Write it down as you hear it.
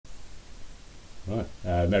Right.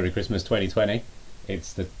 Merry Christmas 2020.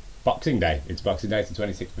 It's the Boxing Day. It's Boxing Day, it's the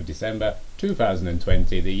 26th of December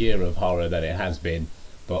 2020, the year of horror that it has been,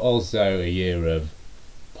 but also a year of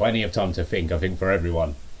plenty of time to think, I think, for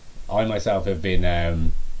everyone. I myself have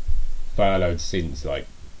been furloughed since like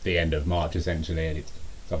the end of March essentially, and it's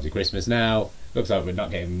obviously Christmas now. Looks like we're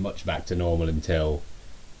not getting much back to normal until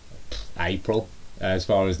April as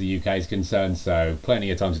far as the UK is concerned, so plenty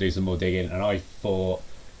of time to do some more digging. And I thought,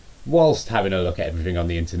 whilst having a look at everything on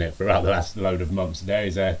the internet throughout the last load of months, there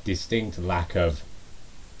is a distinct lack of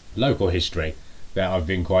local history that I've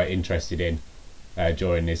been quite interested in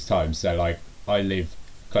during this time. So like, I live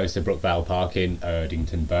close to Brookvale Park in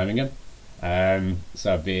Erdington, Birmingham,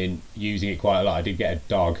 so I've been using it quite a lot. I did get a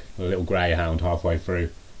dog, a little greyhound, halfway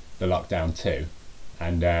through the lockdown too,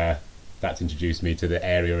 and that's introduced me to the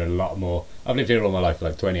area a lot more. I've lived here all my life for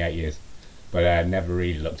like 28 years, but never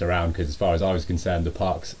really looked around, because as far as I was concerned, the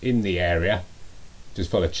parks in the area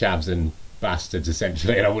just full of chavs and bastards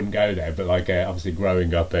essentially, and I wouldn't go there. But like, obviously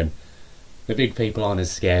growing up, and the big people aren't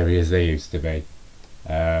as scary as they used to be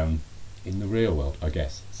in the real world, I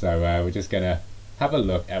guess. So we're just gonna have a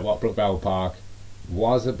look at what Brookvale Park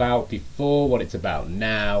was about before, what it's about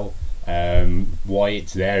now, why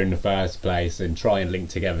it's there in the first place, and try and link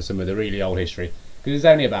together some of the really old history, because it's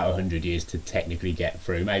only about 100 years to technically get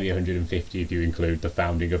through, maybe 150 if you include the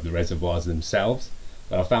founding of the reservoirs themselves.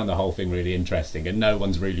 But I found the whole thing really interesting, and no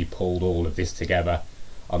one's really pulled all of this together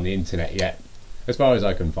on the internet yet, as far as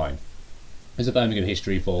I can find. There's a Birmingham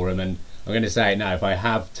History Forum, and I'm going to say it now, if I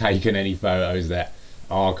have taken any photos that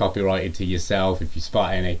are copyrighted to yourself, if you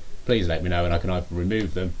spot any, please let me know, and I can either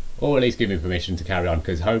remove them or at least give me permission to carry on,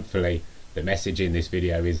 because hopefully the message in this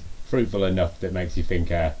video is fruitful enough that makes you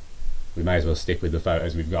think we may as well stick with the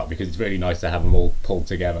photos we've got, because it's really nice to have them all pulled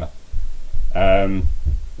together.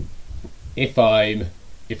 If I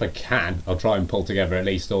can, I'll try and pull together at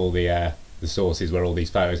least all the sources where all these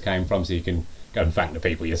photos came from, so you can go and thank the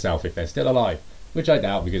people yourself if they're still alive, which I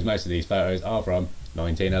doubt, because most of these photos are from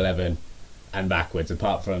 1911 and backwards,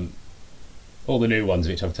 apart from all the new ones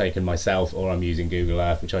which I've taken myself, or I'm using Google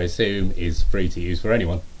Earth, which I assume is free to use for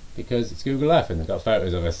anyone because it's Google Earth and they've got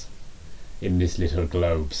photos of us in this little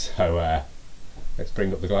globe. So let's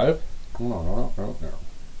bring up the globe. Let's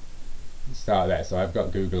start there. So I've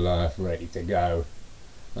got Google Earth ready to go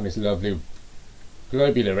on this lovely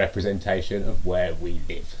globular representation of where we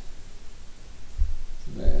live.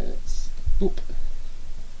 Let's boop.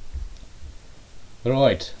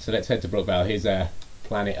 Right, so let's head to Brookvale. Here's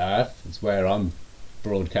planet Earth. It's where I'm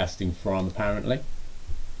broadcasting from, apparently.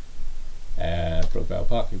 Brookvale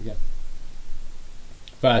Park, here we go.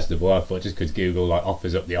 First of all, I thought just because Google like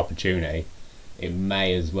offers up the opportunity, it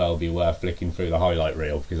may as well be worth flicking through the highlight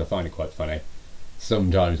reel, because I find it quite funny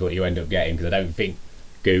sometimes what you end up getting, because I don't think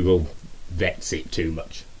Google vets it too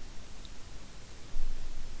much.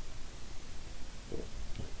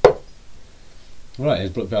 Right,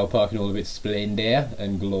 there's Brookvale Park in all of its splendour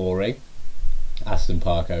and glory. Aston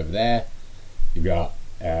Park over there. You've got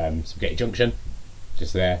Spaghetti Junction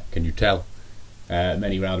just there, can you tell?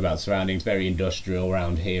 Many roundabout surroundings, very industrial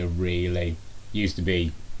around here really. Used to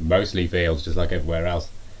be mostly fields, just like everywhere else.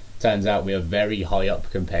 Turns out we are very high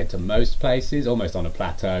up compared to most places, almost on a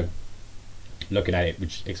plateau. Looking at it,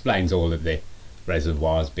 which explains all of the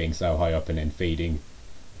reservoirs being so high up and then feeding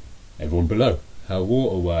everyone below, how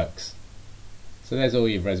water works. So there's all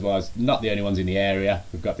your reservoirs, not the only ones in the area.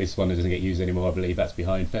 We've got this one that doesn't get used anymore, I believe that's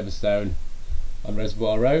behind Featherstone on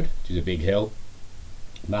Reservoir Road, which is a big hill,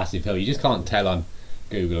 massive hill. You just can't tell on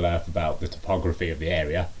Google Earth about the topography of the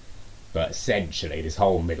area, but essentially this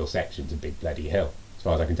whole middle section's a big bloody hill, as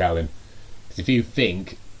far as I can tell. Because if you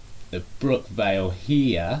think the Brookvale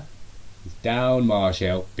here is down Marsh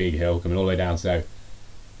Hill, big hill coming all the way down, so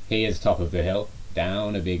here's top of the hill,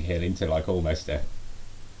 down a big hill into like almost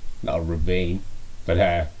not a ravine, but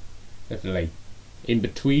definitely in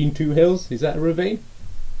between two hills. Is that a ravine?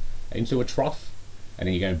 Into a trough, and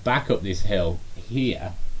then you're going back up this hill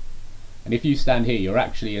here, and if you stand here you're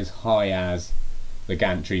actually as high as the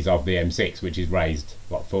gantries of the M6, which is raised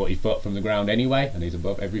what 40 foot from the ground anyway, and is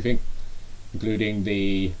above everything, including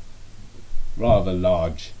the rather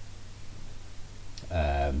large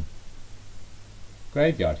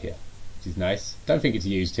graveyard here, which is nice. Don't think it's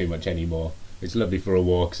used too much anymore. It's lovely for a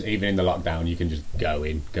walk, so even in the lockdown you can just go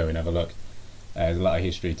and have a look. There's a lot of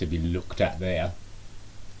history to be looked at there.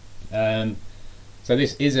 So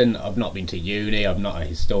this isn't, I've not been to uni, I'm not a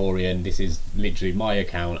historian, this is literally my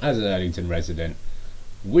account as an Erdington resident,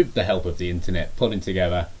 with the help of the internet, pulling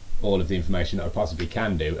together all of the information that I possibly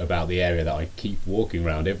can do about the area that I keep walking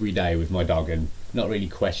around every day with my dog and not really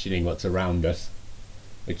questioning what's around us,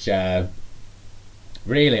 which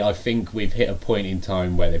really, I think we've hit a point in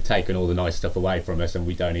time where they've taken all the nice stuff away from us and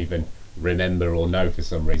we don't even remember or know for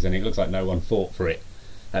some reason. It looks like no one fought for it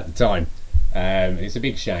at the time. It's a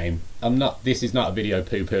big shame. This is not a video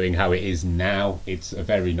poo-pooing how it is now. It's a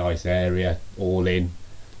very nice area, all in.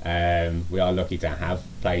 We are lucky to have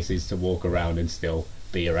places to walk around and still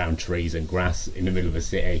be around trees and grass in the middle of a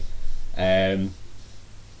city.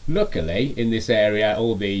 Luckily, in this area,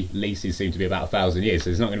 all the leases seem to be about 1,000 years, so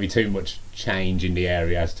there's not going to be too much change in the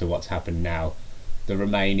area as to what's happened now. The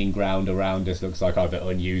remaining ground around us looks like either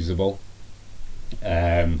unusable,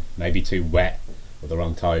 maybe too wet, or the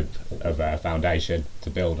wrong type of foundation to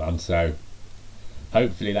build on, so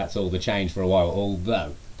hopefully that's all the change for a while.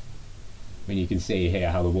 Although, when you can see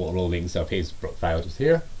here how the water all links up, here's Brookvale just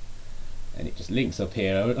here, and it just links up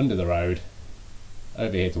here under the road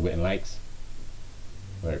over here to Witton Lakes,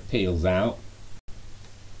 where it peels out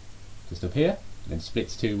just up here and then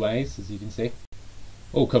splits two ways, as you can see.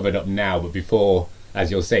 All covered up now, but before,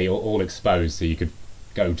 as you'll see, all exposed, so you could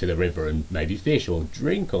go to the river and maybe fish or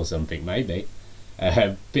drink or something, maybe.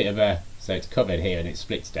 So it's covered here and it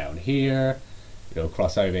splits down here. It'll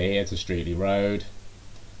cross over here to Streetley Road.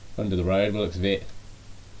 Under the road, by the looks of it,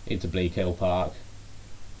 into Bleak Hill Park.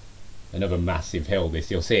 Another massive hill,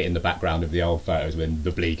 this. You'll see it in the background of the old photos when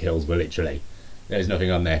the bleak hills were literally, there's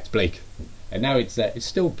nothing on there, it's bleak. And now it's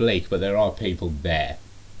still bleak, but there are people there.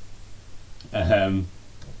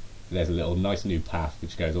 There's a little nice new path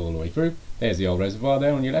which goes all the way through. There's the old reservoir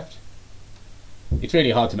there on your left. It's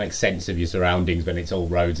really hard to make sense of your surroundings when it's all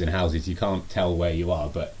roads and houses. You can't tell where you are,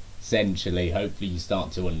 but essentially, hopefully you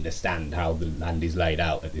start to understand how the land is laid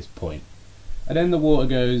out at this point. And then the water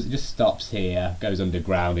just stops here, goes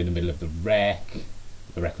underground in the middle of the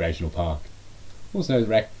recreational park. Also,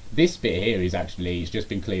 this bit here is actually, it's just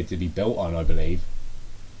been cleared to be built on, I believe.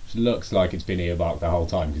 Which looks like it's been earmarked the whole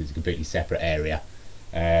time because it's a completely separate area.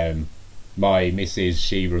 My missus,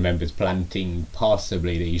 she remembers planting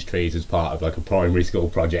possibly these trees as part of like a primary school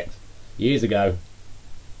project years ago.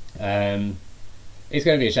 It's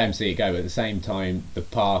going to be a shame to see it go, but at the same time the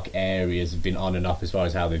park areas have been on and off as far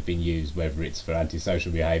as how they've been used, whether it's for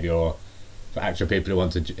antisocial behaviour or for actual people who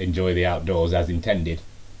want to enjoy the outdoors as intended.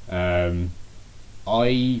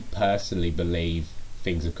 I personally believe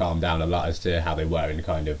things have calmed down a lot as to how they were in the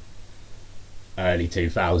kind of early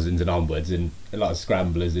 2000s and onwards, and a lot of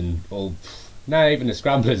scramblers and all. Now even the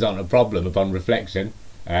scramblers aren't a problem upon reflection.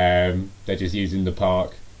 They're just using the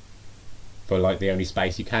park for like the only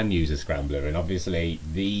space you can use a scrambler, and obviously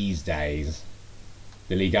these days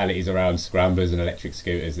the legalities around scramblers and electric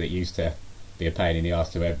scooters that used to be a pain in the arse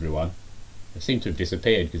to everyone have seemed to have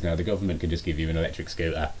disappeared, because now the government can just give you an electric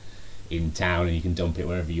scooter in town and you can dump it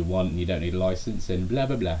wherever you want and you don't need a licence and blah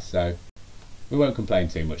blah blah. So we won't complain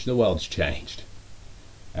too much. The world's changed.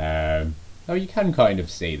 Oh, you can kind of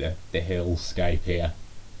see the hillscape here.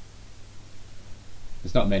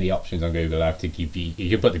 There's not many options on Google Earth to give you. You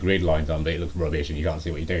can put the grid lines on, but it looks rubbish and you can't see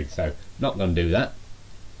what you're doing. So not going to do that.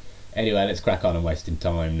 Anyway, let's crack on and wasting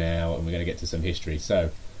time now, and we're going to get to some history. So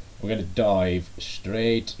we're going to dive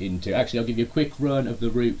straight into. Actually, I'll give you a quick run of the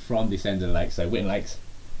route from this end of the lake. So Witton Lakes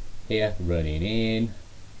here, running in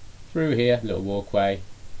through here, little walkway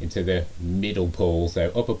into the middle pool.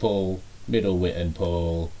 So Upper Pool, Middle Witton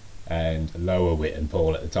Pool, and Lower Witton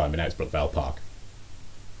Pool at the time, and now it's Brookvale Park.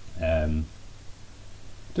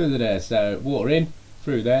 So water in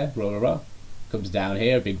through there, comes down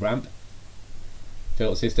here, a big ramp.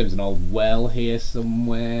 Filter systems, an old well here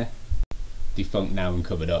somewhere, defunct now and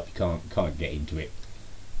covered up. You can't get into it.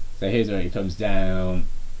 So here's where it comes down,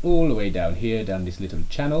 all the way down here, down this little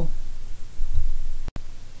channel.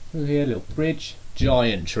 Through here, little bridge,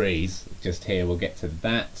 giant trees just here. We'll get to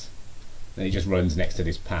that. Then it just runs next to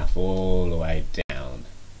this path all the way down.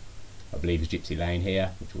 I believe it's Gypsy Lane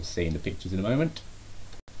here, which we'll see in the pictures in a moment.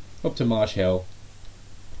 Up to Marsh Hill.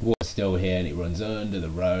 Water's still here and it runs under the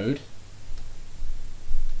road.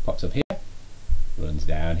 Pops up here, runs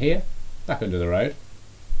down here, back under the road,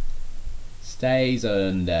 stays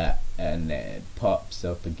under, and then pops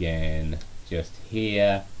up again just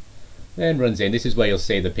here, then runs in. This is where you'll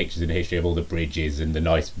see the pictures in the history of all the bridges and the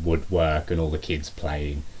nice woodwork and all the kids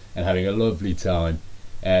playing and having a lovely time.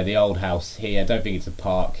 The old house here, I don't think it's a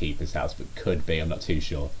park keeper's house, but could be, I'm not too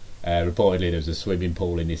sure. Reportedly there was a swimming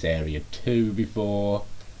pool in this area too before.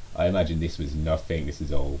 I imagine this was nothing. This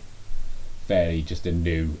is all fairly just a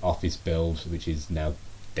new office build, which is now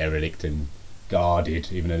derelict and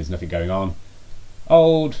guarded, even though there's nothing going on.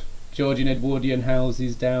 Old Georgian Edwardian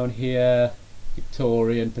houses down here,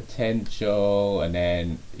 Victorian potential, and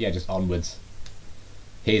then yeah, just onwards.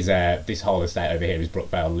 Here's this whole estate over here is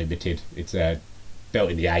Brookvale Limited. It's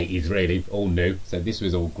built in the 80s, really, all new. So this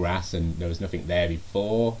was all grass and there was nothing there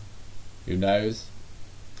before. Who knows?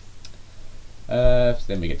 So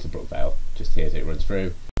then we get to Brookvale, just here as it runs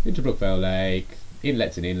through. Into Brookvale Lake,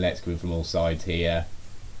 inlets and inlets coming from all sides here.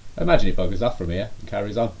 I imagine it buggers off from here and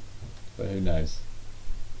carries on, but who knows?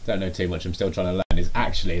 Don't know too much, I'm still trying to learn. Is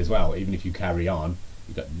actually as well, even if you carry on,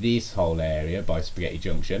 you've got this whole area by Spaghetti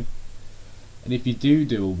Junction. And if you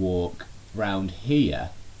do a walk round here,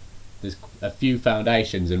 there's a few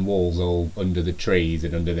foundations and walls all under the trees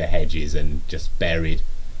and under the hedges and just buried.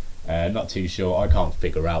 Not too sure, I can't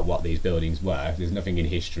figure out what these buildings were. There's nothing in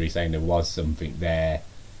history saying there was something there.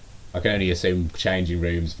 I can only assume changing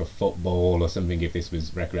rooms for football or something if this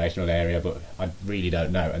was recreational area, but I really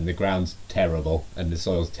don't know. And the ground's terrible and the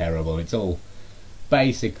soil's terrible. It's all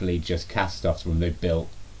basically just cast-offs from when they built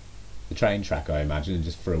the train track, I imagine, and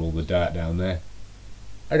just threw all the dirt down there.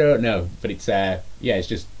 I don't know, but it's yeah, it's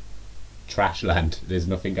just trash land. There's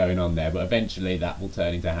nothing going on there, but eventually that will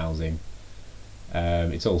turn into housing.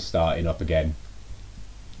 It's all starting up again,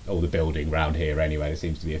 all the building around here anyway. There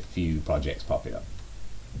seems to be a few projects popping up.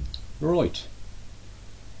 Right,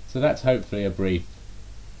 so that's hopefully a brief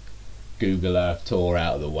Google Earth tour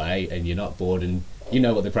out of the way, and you're not bored and you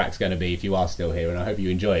know what the crack's going to be if you are still here, and I hope you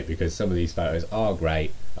enjoy it because some of these photos are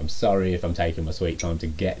great. I'm sorry if I'm taking my sweet time to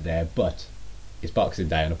get there, but it's Boxing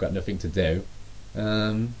Day and I've got nothing to do,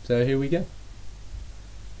 so here we go.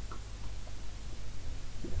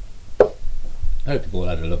 Hope you've all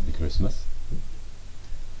had a lovely Christmas.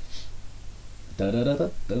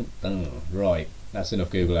 Right, that's enough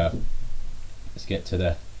Google Earth. Let's get to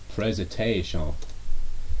the presentation.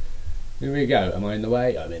 Here we go. Am I in the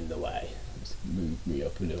way? I'm in the way. Let's move me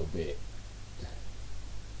up a little bit.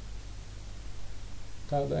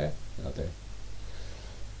 Out there? Out there.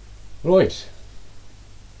 Right.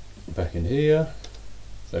 Back in here.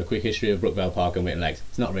 So a quick history of Brookvale Park and Witton Lakes.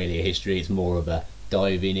 It's not really a history, it's more of a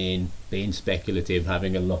diving in, being speculative,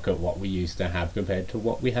 having a look at what we used to have compared to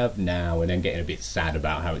what we have now, and then getting a bit sad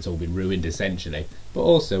about how it's all been ruined essentially. But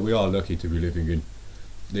also we are lucky to be living in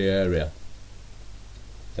the area.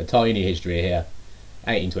 So tiny history here.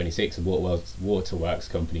 1826, the Waterworks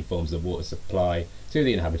Company forms the water supply to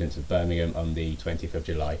the inhabitants of Birmingham on the 20th of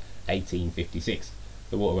July 1856.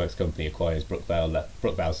 The Waterworks Company acquires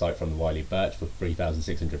Brookvale site from the Wiley Birch for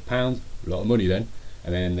 £3,600, a lot of money then,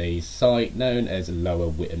 and then the site known as Lower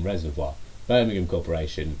Witton Reservoir. Birmingham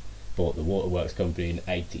Corporation bought the Waterworks Company in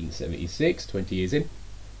 1876, 20 years in.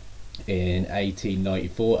 In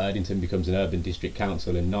 1894, Erdington becomes an urban district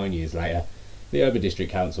council, and 9 years later, the urban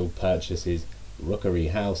district council purchases Rookery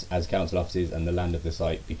House as council offices, and the land of the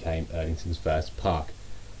site became Erdington's first park.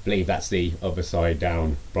 I believe that's the other side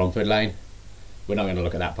down Bromford Lane. We're not going to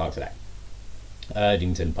look at that park today.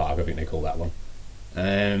 Erdington Park, I think they call that one.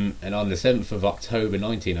 And on the 7th of October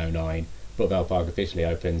 1909, Brookvale Park officially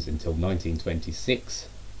opens until 1926.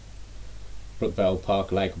 Brookvale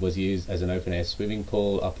Park Lake was used as an open-air swimming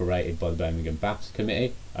pool operated by the Birmingham Baths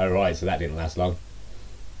Committee. Oh right, so that didn't last long.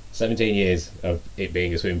 17 years of it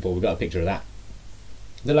being a swimming pool, we've got a picture of that.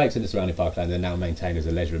 The lakes and the surrounding parkland are now maintained as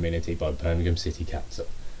a leisure amenity by Birmingham City Council.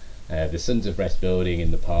 The Sons of Rest building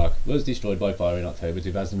in the park was destroyed by fire in October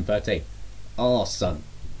 2013. Arson.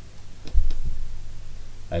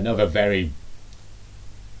 Another very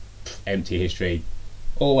empty history.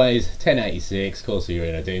 Always 1086, of course you're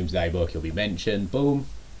in a Doomsday book, you'll be mentioned, boom.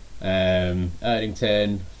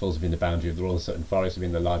 Erdington falls within the boundary of the Royal Sutton Forest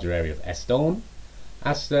within the larger area of Aston,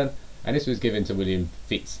 and this was given to William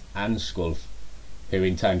Fitz-Ansculf, who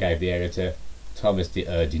in turn gave the area to Thomas de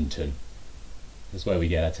Erdington. That's where we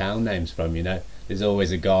get our town names from, you know. There's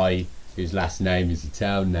always a guy whose last name is a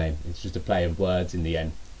town name. It's just a play of words in the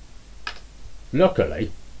end.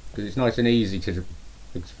 Luckily, because it's nice and easy to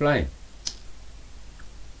explain.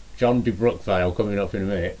 John de Brookvale coming up in a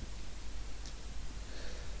minute.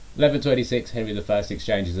 1126, Henry I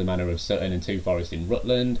exchanges the manor of Sutton and two forests in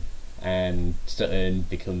Rutland, and Sutton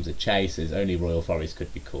becomes a chase as only royal forests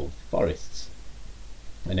could be called forests.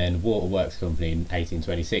 And then Waterworks Company in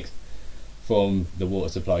 1826 formed the water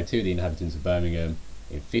supply to the inhabitants of Birmingham.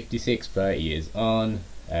 In 56, 30 years on,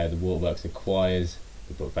 the Waterworks acquires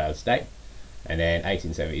the Brookvale estate, and then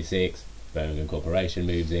 1876 Birmingham Corporation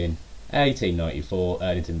moves in. 1894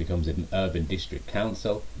 Erdington becomes an urban district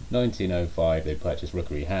council. 1905 they purchase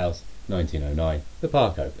Rookery House. 1909 the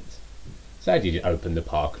park opens. So did you open the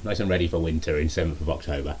park nice and ready for winter in 7th of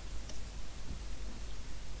October.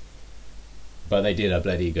 But they did a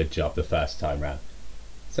bloody good job the first time round.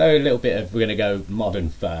 So a little bit of, we're going to go modern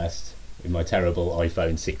first with my terrible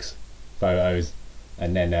iPhone 6 photos,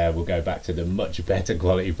 and then we'll go back to the much better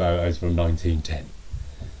quality photos from 1910.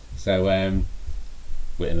 So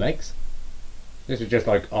Witton Lakes. This is just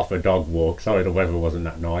like off a dog walk. Sorry the weather wasn't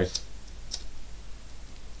that nice.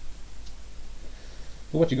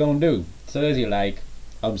 But what you gonna do? So there's your lake.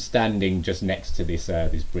 I'm standing just next to this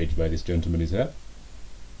this bridge where this gentleman is here.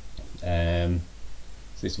 So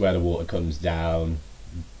this is where the water comes down.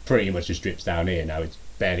 Pretty much just drips down here now. It's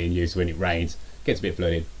barely in use when it rains. Gets a bit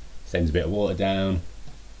flooded. Sends a bit of water down.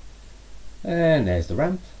 And there's the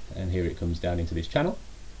ramp. And here it comes down into this channel,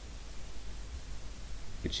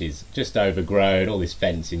 which is just overgrown. All this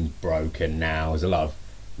fencing's broken now. There's a lot of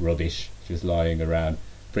rubbish just lying around.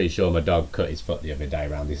 Pretty sure my dog cut his foot the other day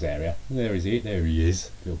around this area. There is it. There he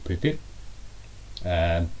is. Little Pippin.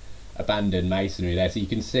 Abandoned masonry there, so you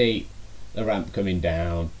can see the ramp coming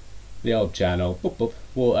down, the old channel, boop, boop,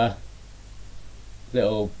 water,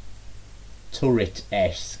 little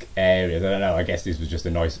turret-esque areas. I don't know, I guess this was just a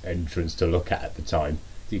nice entrance to look at the time.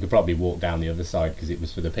 So you could probably walk down the other side because it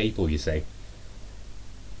was for the people, you see.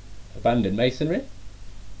 Abandoned masonry.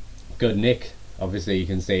 Good nick. Obviously you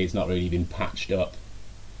can see it's not really been patched up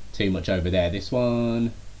too much over there. This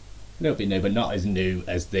one, a little bit new, but not as new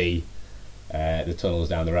as the tunnels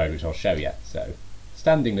down the road, which I'll show you. So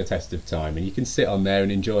standing the test of time, and you can sit on there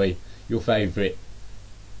and enjoy your favourite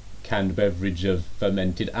canned beverage of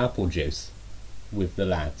fermented apple juice with the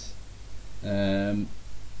lads. They're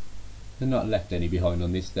not left any behind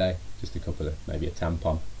on this day, just a couple of, maybe a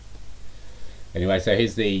tampon. Anyway, so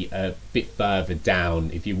here's the bit further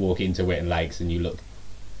down. If you walk into Witton Lakes and you look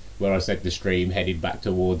where I said the stream headed back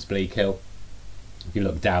towards Bleak Hill, if you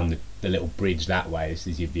look down the little bridge that way, this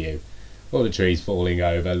is your view. All the trees falling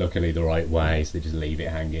over, luckily the right way, so they just leave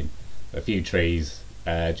it hanging. A few trees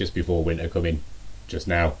just before winter coming, just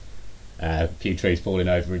now. A few trees falling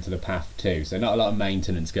over into the path too, so not a lot of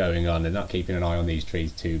maintenance going on. They're not keeping an eye on these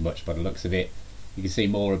trees too much by the looks of it. You can see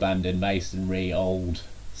more abandoned masonry, old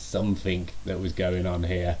something that was going on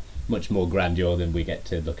here. Much more grandeur than we get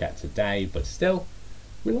to look at today, but still,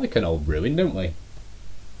 we like an old ruin, don't we?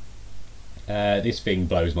 This thing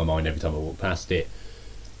blows my mind every time I walk past it.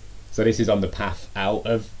 So this is on the path out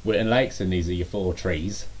of Witton Lakes, and these are your 4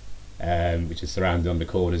 trees, which are surrounded on the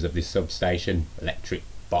corners of this substation electric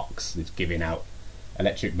box that's giving out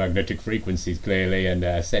electric magnetic frequencies clearly,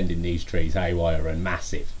 and sending these trees haywire and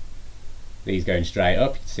massive. These going straight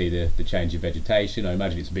up, you can see the change of vegetation. I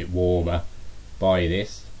imagine it's a bit warmer by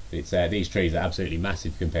this. It's these trees are absolutely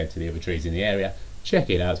massive compared to the other trees in the area. Check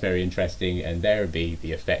it out, it's very interesting, and there would be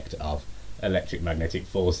the effect of electric magnetic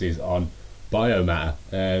forces on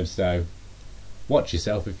biomatter. So watch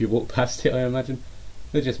yourself if you walk past it, I imagine.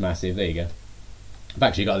 They're just massive. There you go. I've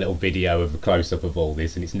actually got a little video of a close-up of all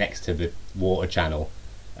this, and it's next to the water channel.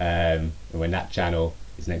 And when that channel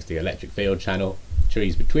is next to the electric field channel,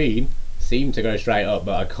 trees between seem to go straight up,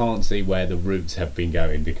 but I can't see where the roots have been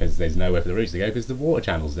going because there's nowhere for the roots to go because the water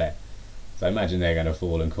channel's there. So I imagine they're going to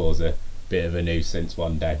fall and cause a bit of a nuisance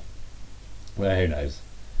one day. Well, who knows.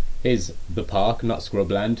 Here's the park, not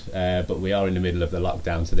scrubland, but we are in the middle of the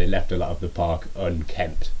lockdown, so they left a lot of the park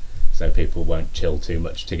unkempt so people won't chill too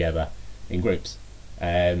much together in groups.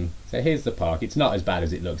 So here's the park. It's not as bad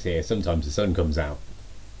as it looks here. Sometimes the sun comes out.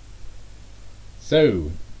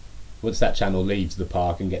 So once that channel leaves the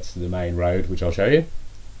park and gets to the main road, which I'll show you,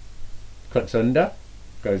 cuts under,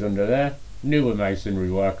 goes under there, newer masonry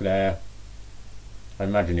work there. I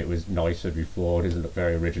imagine it was nicer before. It doesn't look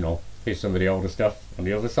very original. Here's some of the older stuff on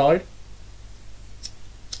the other side.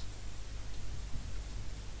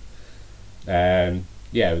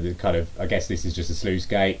 Yeah, the kind of, I guess this is just a sluice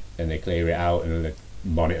gate, and they clear it out and they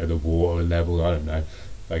monitor the water level. I don't know.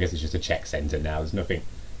 I guess it's just a check centre now. There's nothing,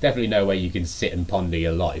 definitely no way you can sit and ponder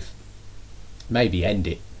your life. Maybe end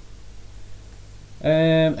it.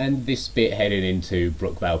 And this bit heading into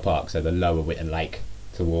Brookvale Park, so the Lower Witton Lake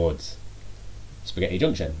towards Spaghetti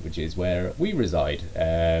Junction, which is where we reside.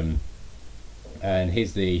 And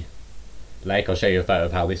here's the lake. I'll show you a photo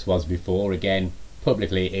of how this was before. Again,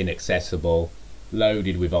 publicly inaccessible,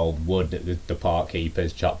 loaded with old wood that the park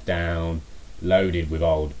keepers chopped down, loaded with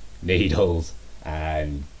old needles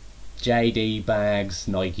and JD bags,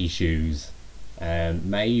 Nike shoes, and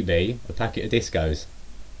maybe a packet of discos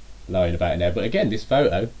lying about in there. But again, this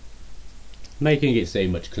photo making it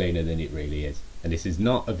seem much cleaner than it really is. And this is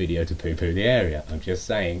not a video to poo-poo the area. I'm just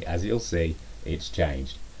saying, as you'll see, it's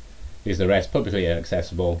changed. Here's the rest, publicly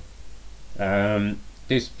inaccessible.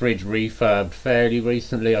 This bridge refurbed fairly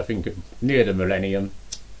recently, I think near the millennium.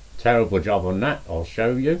 Terrible job on that, I'll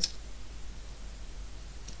show you.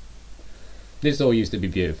 This all used to be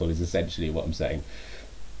beautiful is essentially what I'm saying.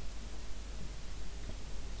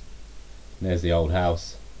 There's the old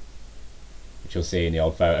house, which you'll see in the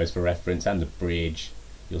old photos for reference, and the bridge.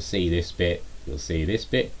 You'll see this bit. you'll see this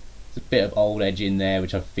bit. There's a bit of old edge in there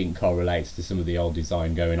which I think correlates to some of the old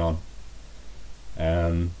design going on.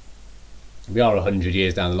 We are 100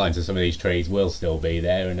 years down the line, so some of these trees will still be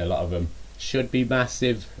there, and a lot of them should be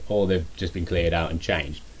massive, or they've just been cleared out and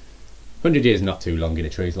changed. 100 years is not too long in a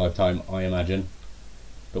tree's lifetime, I imagine.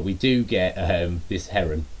 But we do get this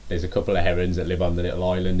heron. There's a couple of herons that live on the little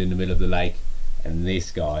island in the middle of the lake, and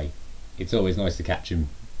this guy, it's always nice to catch him,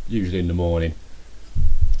 usually in the morning.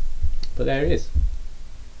 But there he is.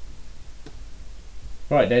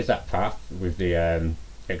 Right, there's that path with the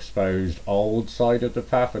exposed old side of the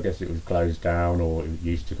path. I guess it was closed down, or it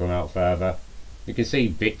used to come out further. You can see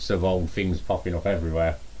bits of old things popping up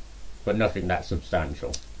everywhere, but nothing that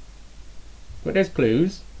substantial. But there's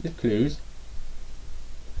clues,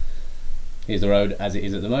 Here's the road as it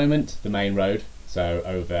is at the moment, the main road. So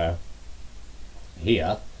over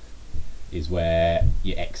here is where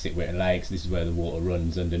you exit Witton Lakes. This is where the water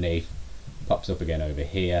runs underneath, pops up again over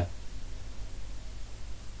here.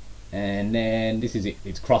 And then this is it,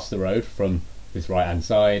 it's crossed the road from this right hand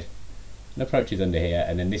side and approaches under here,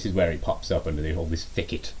 and then this is where it pops up under all this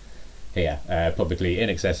thicket here, publicly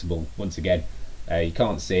inaccessible once again. You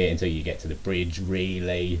can't see it until you get to the bridge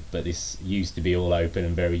really, but this used to be all open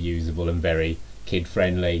and very usable and very kid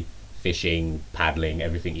friendly, fishing, paddling,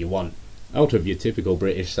 everything you want out of your typical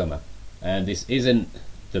British summer. And this isn't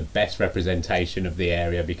the best representation of the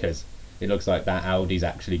area because it looks like that Audi's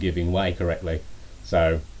actually giving way correctly,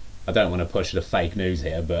 so I don't want to push the fake news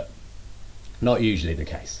here, but not usually the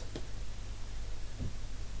case.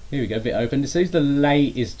 Here we go, a bit open. This is the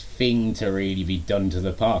latest thing to really be done to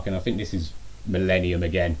the park, and I think this is Millennium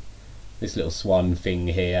again. This little swan thing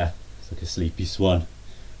here, it's like a sleepy swan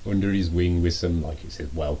under his wing with some, like it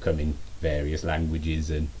says, welcome in various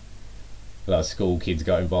languages, and a lot of school kids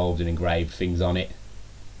got involved and engraved things on it,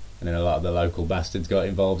 and then a lot of the local bastards got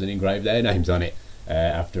involved and engraved their names on it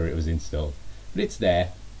after it was installed. But it's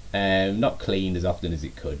there. Not cleaned as often as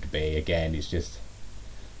it could be. Again, it's just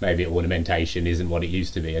maybe ornamentation isn't what it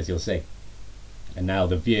used to be, as you'll see. And now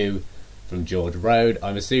the view from George Road.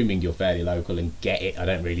 I'm assuming you're fairly local and get it. I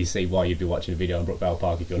don't really see why you'd be watching a video on Brookvale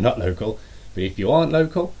Park if you're not local, but if you aren't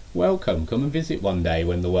local, welcome. Come and visit one day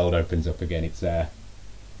when the world opens up again. It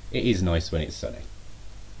is nice when it's sunny.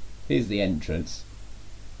 Here's the entrance.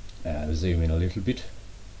 I'll zoom in a little bit.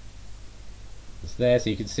 It's there, so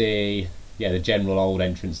you can see, yeah, the general old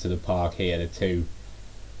entrance to the park here. The two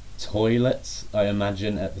toilets, I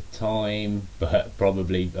imagine, at the time, but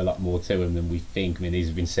probably a lot more to them than we think. I mean, these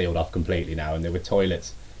have been sealed off completely now, and there were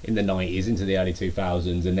toilets in the 90s into the early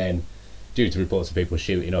 2000s, and then due to reports of people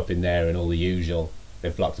shooting up in there and all the usual,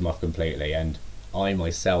 they've blocked them off completely. And I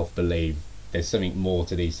myself believe there's something more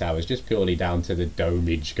to these towers, just purely down to the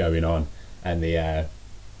domage going on, and the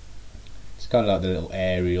it's kind of like the little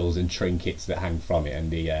aerials and trinkets that hang from it,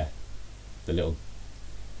 and the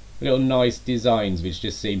little nice designs which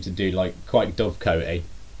just seem to do like quite dovecoaty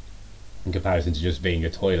in comparison to just being a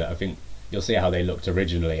toilet. I think you'll see how they looked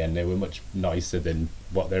originally, and they were much nicer than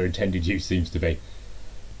what their intended use seems to be.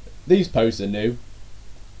 These posts are new.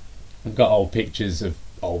 I've got old pictures of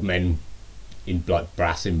old men in like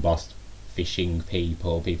brass embossed fishing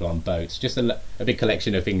people on boats, just a big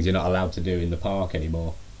collection of things you're not allowed to do in the park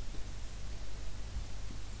anymore.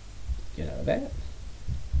 You know that.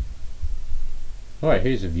 Right,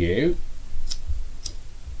 here's a view.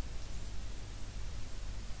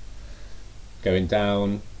 Going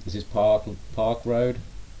down, this is Park Road,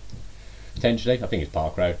 potentially, I think it's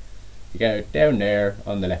Park Road. You go down there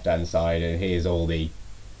on the left hand side, and here's all the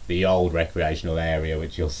old recreational area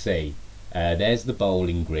which you'll see. There's the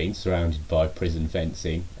bowling green surrounded by prison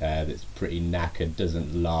fencing that's pretty knackered,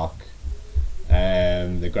 doesn't lock.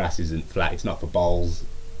 The grass isn't flat, it's not for bowls.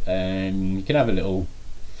 You can have a little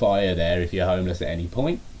fire there if you're homeless at any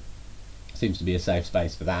point. Seems to be a safe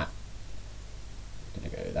space for that. Gonna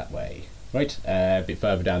go that way. Right, a bit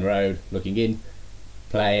further down the road, looking in,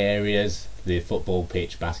 play areas, the football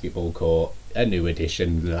pitch, basketball court, a new addition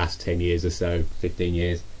in the last 10 years or so, 15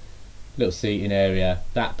 years. Little seating area.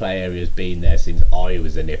 That play area's been there since I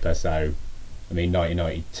was a nipper, so I mean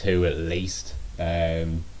 1992 at least,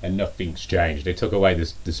 and nothing's changed. They took away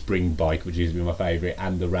the spring bike, which used to be my favourite,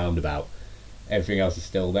 and the roundabout. Everything else is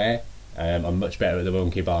still there. I'm much better at the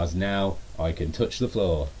monkey bars now. I can touch the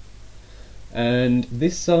floor. And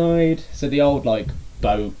this side, so the old like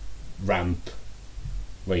boat ramp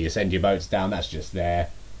where you send your boats down, that's just there.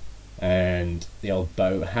 And the old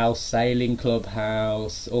boat house, sailing club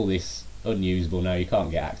house, all this unusable now. You can't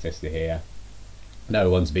get access to here. No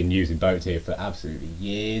one's been using boats here for absolutely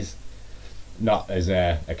years. Not as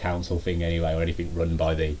a council thing anyway, or anything run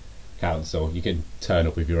by the council. You can turn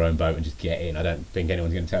up with your own boat and just get in. I don't think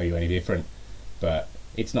anyone's going to tell you any different, but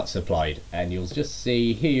it's not supplied. And you'll just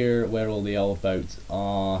see here where all the old boats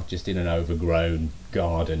are, just in an overgrown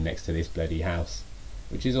garden next to this bloody house,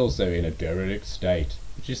 which is also in a derelict state,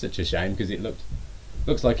 which is such a shame because it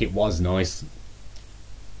looks like it was nice.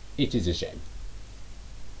 It is a shame.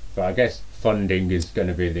 But I guess funding is going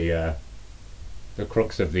to be the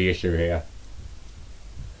crux of the issue here.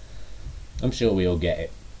 I'm sure we'll get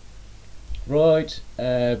it. Right,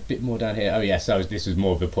 a bit more down here. Oh yeah, so this was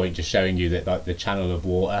more of the point, just showing you that like the channel of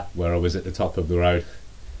water where I was at the top of the road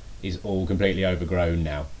is all completely overgrown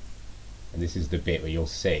now. And this is the bit where you'll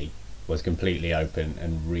see was completely open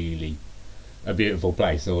and really a beautiful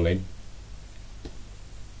place all in.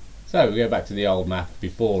 So we go back to the old map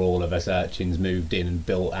before all of us urchins moved in and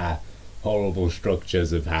built our horrible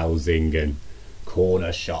structures of housing and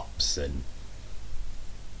corner shops, and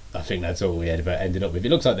I think that's all we ended up with. It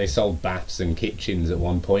looks like they sold baths and kitchens at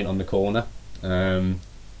one point on the corner.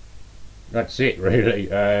 That's it really.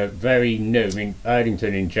 Very new. I mean,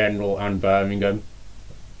 Erdington in general and Birmingham,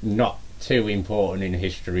 not too important in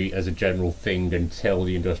history as a general thing until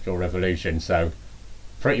the Industrial Revolution, so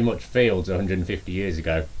pretty much fields 150 years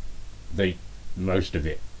ago. Most of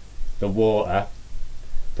it. The water,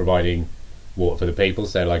 providing water for the people,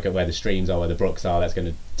 so like where the streams are, where the brooks are, that's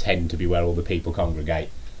going to tend to be where all the people congregate.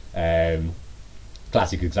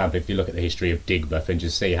 Classic example, if you look at the history of Digbeth and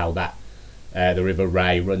just see how that the River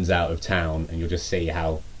Ray runs out of town, and you'll just see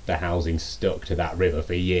how the housing stuck to that river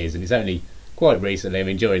for years, and it's only quite recently, I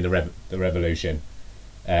mean during the Revolution,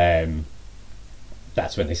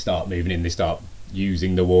 that's when they start moving in, they start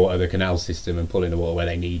using the water, the canal system, and pulling the water where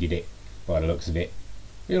they needed it. By the looks of it,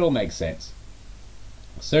 it all makes sense.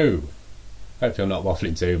 So, hopefully I'm not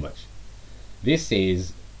waffling too much. This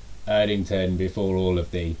is Erdington before all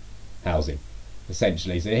of the housing,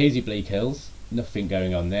 essentially. So here's your bleak hills, nothing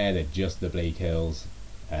going on there, they're just the bleak hills,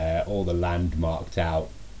 all the land marked out,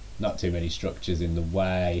 not too many structures in the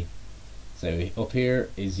way. So up here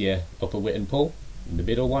is your Upper Witton Pool, in the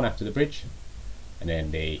middle one after the bridge, and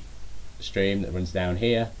then the stream that runs down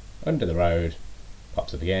here under the road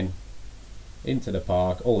pops up again into the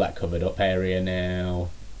park. All that covered up area now.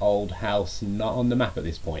 Old house not on the map at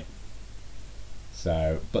this point,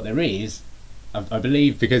 so but there is, I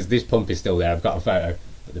believe, because this pump is still there, I've got a photo,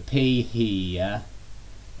 but the P here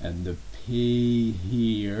and the P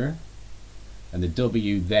here and the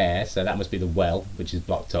W there, so that must be the well, which is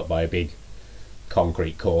blocked up by a big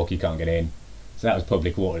concrete cork, you can't get in. So that was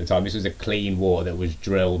public water at the time. This was a clean water that was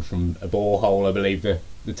drilled from a borehole, I believe the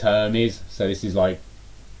term is. So this is like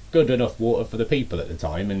good enough water for the people at the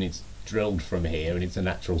time, and it's drilled from here, and it's a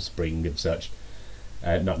natural spring of such,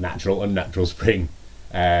 not natural, unnatural spring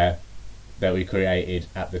that we created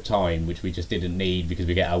at the time, which we just didn't need because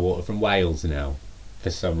we get our water from Wales now for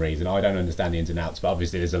some reason. I don't understand the ins and outs, but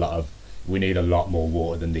obviously we need a lot more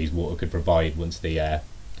water than these water could provide once the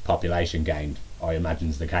population gained, I imagine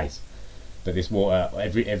is the case. But this water,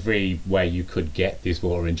 everywhere you could get this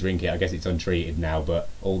water and drink it, I guess it's untreated now, but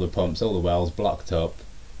all the pumps, all the wells blocked up,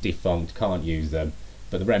 defunct, can't use them,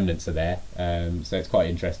 but the remnants are there, so it's quite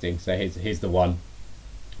interesting. So here's the one,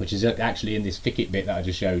 which is actually in this thicket bit that I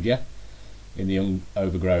just showed you, in the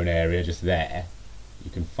overgrown area just there. You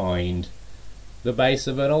can find the base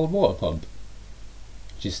of an old water pump,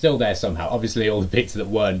 which is still there somehow. Obviously all the bits that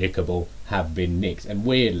were nickable have been nicked, and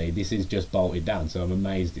weirdly this is just bolted down, so I'm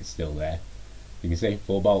amazed it's still there. You can see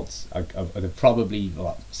 4 bolts. They're probably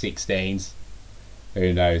what, 16s,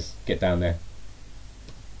 who knows. Get down there.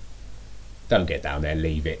 Don't get down there,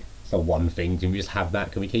 leave it. It's the one thing. Can we just have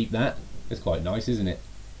that? Can we keep that? It's quite nice, isn't it?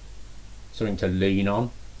 Something to lean on.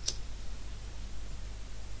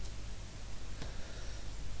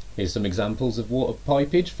 Here's some examples of water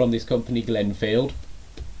pipage from this company, Glenfield.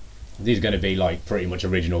 These are going to be like pretty much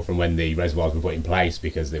original from when the reservoirs were put in place,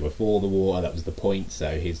 because they were for the water, that was the point.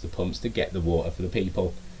 So here's the pumps to get the water for the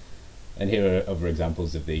people, and here are other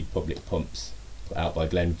examples of the public pumps put out by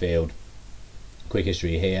Glenfield. Quick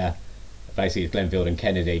history here, basically it's Glenfield and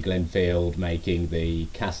Kennedy. Glenfield making the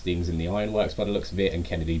castings and the ironworks by the looks of it, and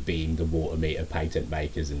Kennedy being the water meter patent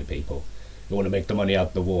makers and the people who want to make the money out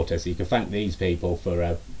of the water. So you can thank these people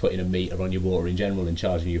for putting a meter on your water in general and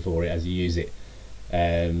charging you for it as you use it.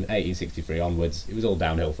 1863 onwards, it was all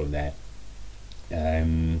downhill from there.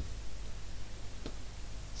 So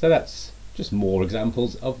that's just more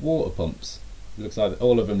examples of water pumps. It looks like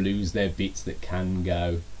all of them lose their bits that can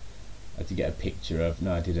go. I had to get a picture of,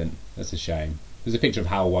 no I didn't, that's a shame. There's a picture of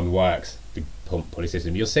how one works, the pump pulley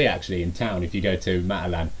system. You'll see actually in town, if you go to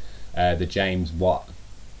Matalan, the James Watt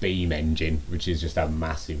beam engine, which is just a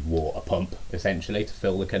massive water pump essentially to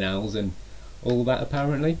fill the canals and all that.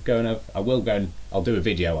 Apparently, I'll do a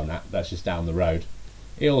video on that. That's just down the road.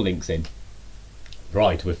 It all links in.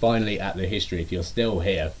 Right, we're finally at the history. If you're still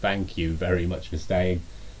here, thank you very much for staying.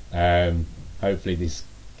 Hopefully this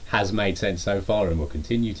has made sense so far and will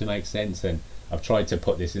continue to make sense, and I've tried to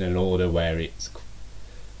put this in an order where it's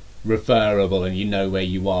referable and you know where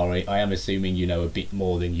you are. I am assuming you know a bit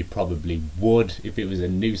more than you probably would if it was a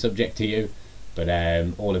new subject to you, but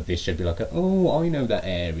all of this should be like oh, I know that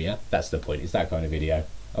area. That's the point. It's that kind of video.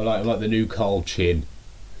 I'm like the new Carl Chin,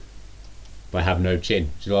 but I have no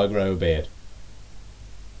chin. Should I grow a beard?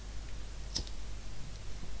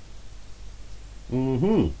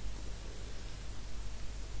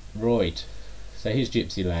 Right, so here's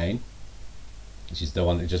Gypsy Lane, which is the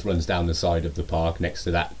one that just runs down the side of the park next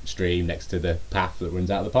to that stream, next to the path that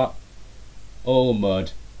runs out of the park. All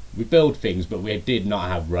mud. We build things, but we did not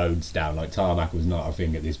have roads down. Like, tarmac was not a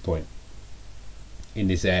thing at this point in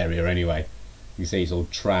this area anyway. You see it's all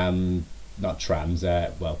not trams,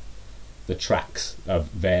 well, the tracks of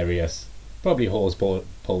various, probably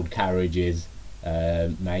horse-pulled carriages,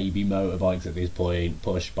 maybe motorbikes at this point,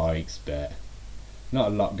 push bikes, but not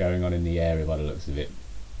a lot going on in the area by the looks of it.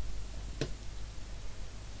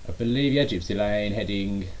 I believe, yeah, Gypsy Lane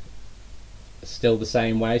heading still the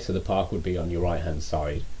same way, so the park would be on your right hand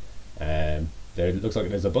side. There looks like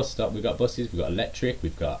there's a bus stop. We've got buses, we've got electric,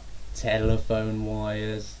 we've got telephone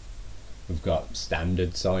wires, we've got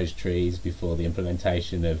standard sized trees before the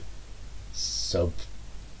implementation of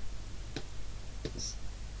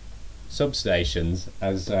substations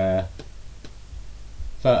as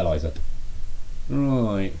fertiliser.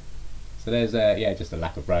 Right, so there's yeah, just a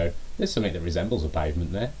lack of road. There's something that resembles a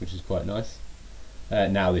pavement there, which is quite nice.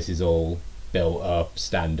 Now this is all built up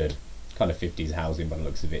standard, kind of 50s housing by the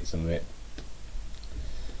looks of it, some of it.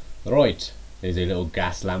 Right, there's a little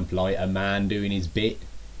gas lamp lighter man doing his bit.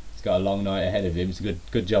 He's got a long night ahead of him. It's a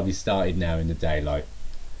good job he started now in the daylight.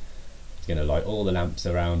 He's going to light all the lamps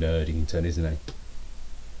around Erdington, isn't he?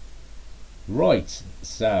 Right,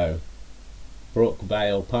 so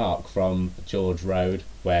Brookvale Park from George Road,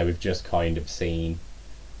 where we've just kind of seen.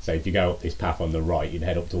 So if you go up this path on the right, you'd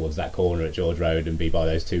head up towards that corner at George Road and be by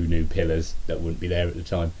those two new pillars that wouldn't be there at the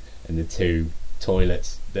time, and the two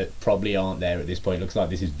toilets that probably aren't there at this point. Looks like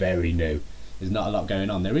this is very new. There's not a lot going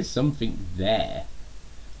on. There is something there,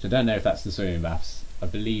 so I don't know if that's the swimming baths. I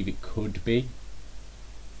believe it could be.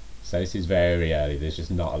 So this is very early. There's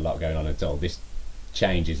just not a lot going on at all. This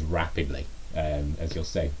changes rapidly, as you'll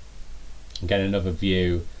see. Again, another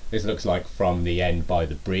view. This looks like from the end by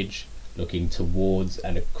the bridge, looking towards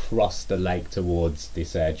and across the lake towards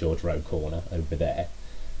this George Road corner over there.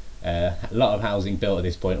 A lot of housing built at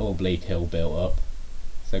this point, all Bleak Hill built up.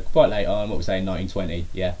 So quite late on, what we're saying, 1920,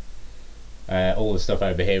 yeah. All the stuff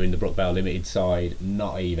over here in the Brookvale Limited side,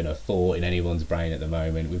 not even a thought in anyone's brain at the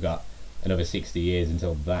moment. We've got another 60 years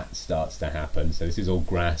until that starts to happen. So this is all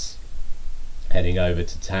grass. Heading over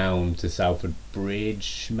to town, to Salford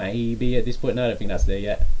Bridge, maybe at this point. No, I don't think that's there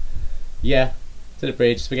yet. Yeah, to the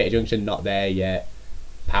bridge. Spaghetti Junction, not there yet.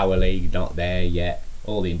 Power League, not there yet.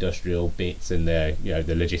 All the industrial bits and the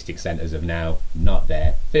the logistics centres of now, not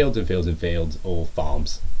there. Fields and fields and fields, all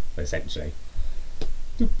farms essentially.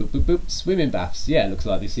 Boop, boop, boop, boop. Swimming baths. Yeah, looks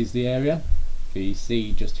like this is the area. Can you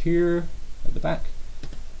see just here at the back?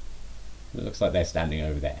 It looks like they're standing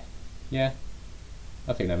over there. Yeah,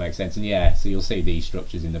 I think that makes sense. And yeah, so you'll see these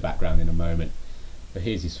structures in the background in a moment. But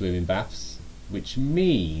here's your swimming baths, which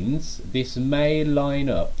means this may line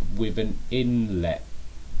up with an inlet.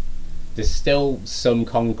 There's still some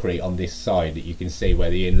concrete on this side that you can see where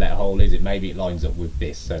the inlet hole is. Maybe it lines up with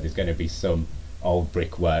this, so there's going to be some old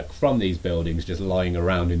brickwork from these buildings just lying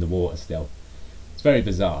around in the water still. It's very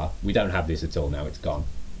bizarre. We don't have this at all now, it's gone.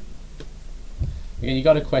 Again, you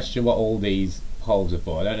got to question what all these holes are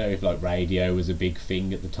for. I don't know if like radio was a big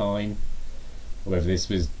thing at the time, or whether this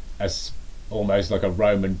was almost like a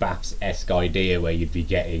Roman baths-esque idea where you'd be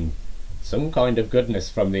getting some kind of goodness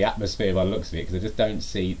from the atmosphere by the looks of it, because I just don't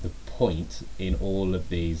see the point in all of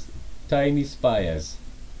these tiny spires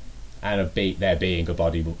and there being a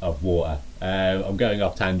body of water. I'm going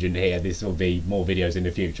off tangent here. This will be more videos in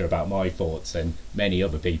the future about my thoughts and many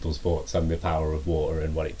other people's thoughts on the power of water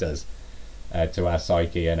and what it does to our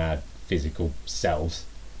psyche and our physical selves,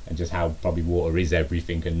 and just how probably water is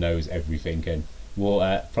everything and knows everything, and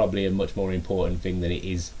water probably a much more important thing than it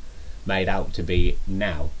is made out to be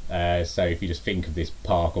now. So if you just think of this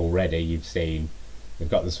park already, you've seen they've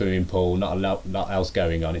got the swimming pool, not a lot else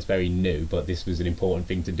going on. It's very new, but this was an important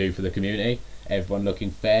thing to do for the community. Everyone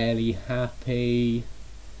looking fairly happy.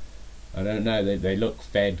 I don't know, they look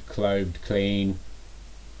fed, clothed, clean,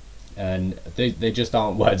 and they just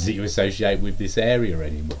aren't words that you associate with this area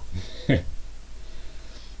anymore.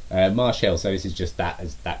 Marsh Hill, so this is just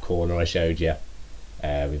that corner I showed you,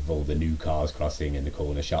 with all the new cars crossing and the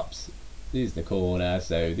corner shops. This is the corner,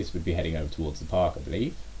 so this would be heading over towards the park, I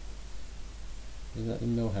believe. Is that the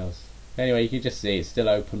mill house? Anyway, you can just see it's still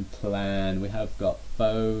open plan. We have got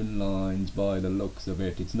phone lines by the looks of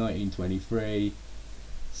it. It's 1923,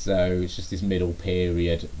 so it's just this middle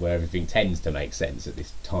period where everything tends to make sense at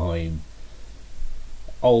this time.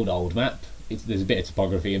 Old map. There's a bit of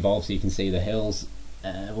topography involved, so you can see the hills.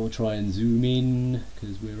 We'll try and zoom in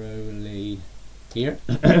because we're only here.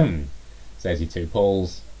 So there's your two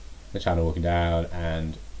pools, the channel walking down,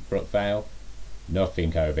 and Brookvale.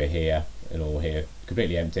 Nothing over here, and all here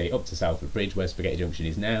completely empty. Up to Salford Bridge where Spaghetti Junction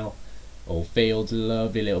is now. All fields,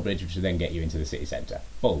 lovely little bridge which will then get you into the city centre.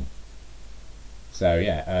 Boom. So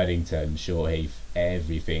yeah, Erdington, Shortheath,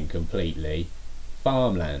 everything completely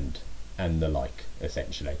farmland and the like,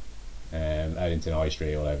 essentially. Erdington High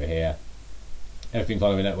Street all over here. Everything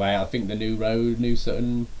following that way. I think the New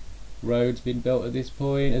Sutton Road's been built at this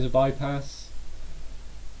point as a bypass.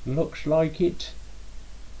 Looks like it.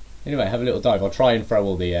 Anyway, have a little dive. I'll try and throw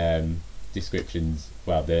all the descriptions,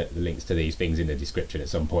 well, the links to these things in the description at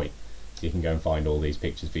some point, so you can go and find all these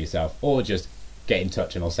pictures for yourself, or just get in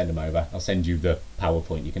touch and I'll send them over. I'll send you the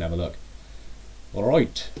PowerPoint, you can have a look.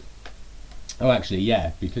 Alright. Oh, actually,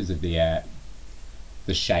 yeah, because of the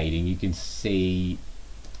shading, you can see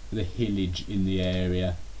the hillage in the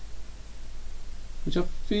area, which I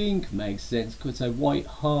think makes sense. Could say White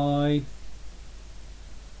High.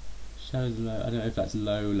 Shows low. I don't know if that's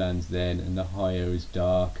lowlands then, and the higher is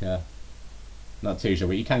darker. Not too sure,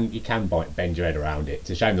 but you can bend your head around it. It's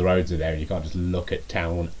a shame the roads are there and you can't just look at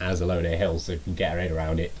town as a load of hills, so you can get your head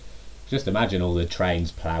around it. Just imagine all the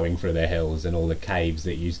trains ploughing through the hills and all the caves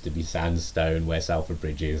that used to be sandstone where Salford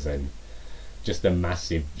Bridge is, and just the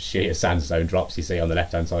massive sheer sandstone drops you see on the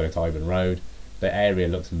left hand side of Tyburn Road. The area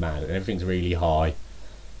looks mad and everything's really high.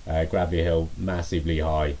 Gravelly Hill massively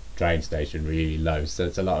high, train station really low, so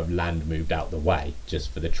it's a lot of land moved out the way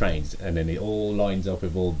just for the trains, and then it all lines up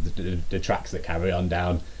with all the tracks that carry on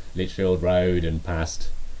down Litchfield Road and past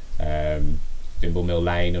Thimble Mill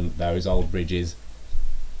Lane and those old bridges.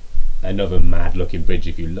 Another mad looking bridge.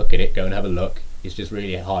 If you look at it, go and have a look. It's just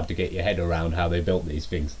really hard to get your head around how they built these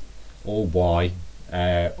things, or why,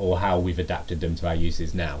 or how we've adapted them to our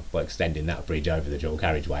uses now by extending that bridge over the dual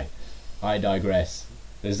carriageway. I digress.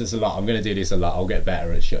 There's just a lot. I'm going to do this a lot. I'll get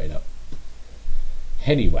better at shutting up.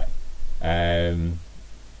 Anyway,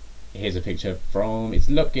 here's a picture from, it's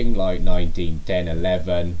looking like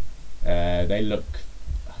 1910-11. They look,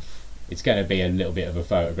 it's going to be a little bit of a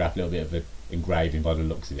photograph, a little bit of an engraving by the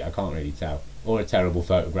looks of it. I can't really tell. Or a terrible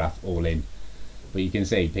photograph all in. But you can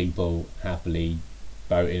see people happily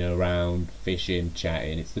boating around, fishing,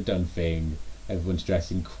 chatting. It's the done thing. Everyone's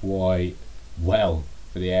dressing quite well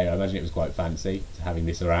for the area. I imagine it was quite fancy having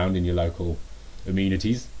this around in your local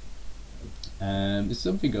amenities. There's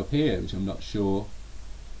something up here which I'm not sure.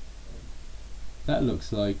 That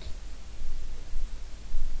looks like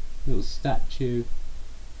a little statue.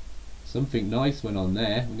 Something nice went on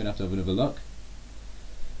there. I'm going to have another look.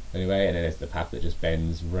 Anyway, and then there's the path that just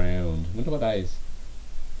bends round. I wonder what that is.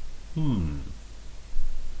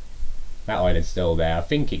 That island's still there. I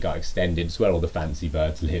think it got extended. It's where all the fancy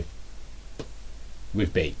birds live.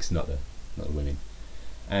 With beaks, not the women.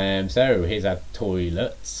 So here's our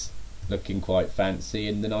toilets, looking quite fancy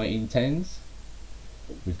in the 1910s.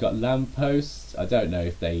 We've got lampposts. I don't know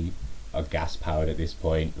if they are gas powered at this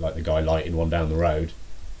point, like the guy lighting one down the road.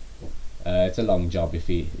 It's a long job if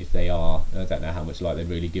they are. I don't know how much light they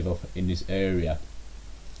really give off in this area.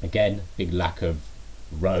 Again, big lack of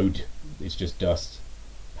road. It's just dust.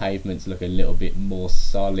 Pavements look a little bit more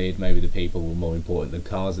solid. Maybe the people were more important than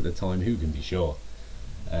cars at the time. Who can be sure?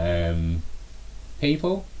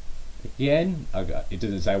 People, again, it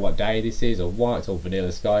doesn't say what day this is or what. It's all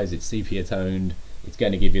vanilla skies. It's sepia toned. It's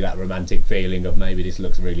going to give you that romantic feeling of maybe this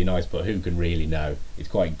looks really nice, but who can really know? It's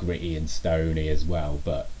quite gritty and stony as well,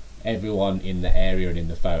 but everyone in the area and in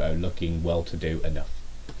the photo looking well-to-do enough.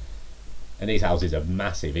 And these houses are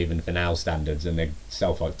massive even for now standards, and they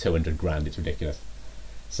sell for like 200 grand. It's ridiculous.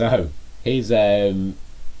 So here's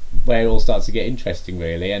where it all starts to get interesting,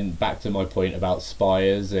 really, and back to my point about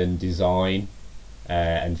spires and design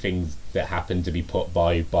and things that happen to be put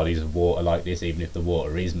by bodies of water like this, even if the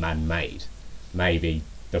water is man-made. Maybe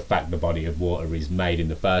the fact the body of water is made in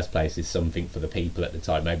the first place is something for the people at the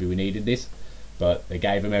time. Maybe we needed this, but they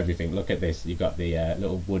gave them everything. Look at this. You've got the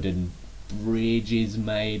little wooden bridges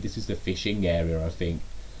made. This is the fishing area, I think.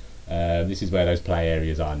 This is where those play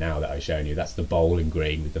areas are now that I've shown you. That's the bowling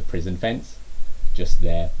green with the prison fence just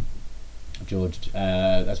there. George,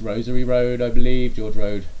 that's Rosary Road, I believe. George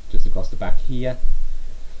Road just across the back here.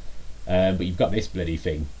 But you've got this bloody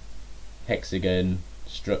thing, hexagon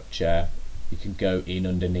structure. You can go in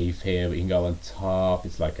underneath here, but you can go on top.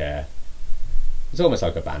 It's almost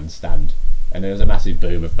like a bandstand. And there was a massive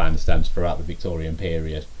boom of bandstands throughout the Victorian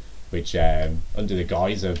period, which under the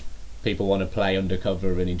guise of people want to play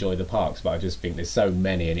undercover and enjoy the parks, but I just think there's so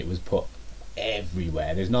many and it was put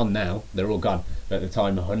everywhere. There's none now, they're all gone. But at the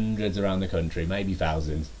time, hundreds around the country, maybe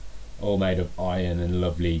thousands, all made of iron and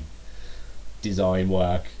lovely design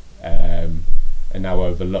work, and now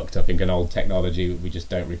overlooked. I think an old technology we just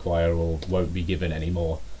don't require or won't be given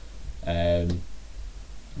anymore. Again,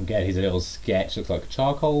 here's a little sketch, looks like a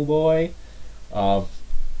charcoal boy, of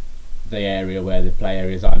the area where the play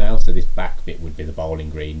areas are now. So this back bit would be the bowling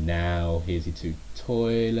green now. Here's your two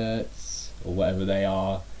toilets, or whatever they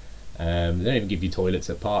are. They don't even give you toilets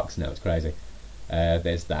at parks now, it's crazy.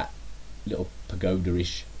 There's that little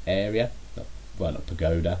pagoda-ish area. Well, not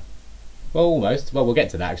pagoda. Well, almost. Well, we'll get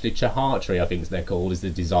to that actually. Chahatri, I think they're called, is the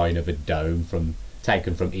design of a dome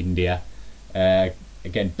taken from India.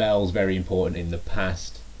 Again, bells very important in the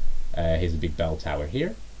past. Here's a big bell tower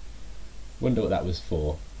here. Wonder what that was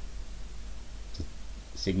for. To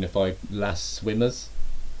signify last swimmers.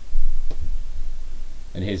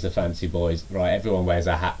 And here's the fancy boys. Right, everyone wears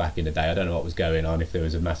a hat back in the day. I don't know what was going on, if there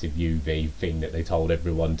was a massive UV thing that they told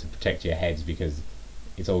everyone to protect your heads because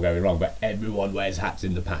it's all going wrong, but everyone wears hats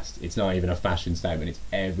in the past. It's not even a fashion statement, it's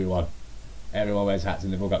everyone. Everyone wears hats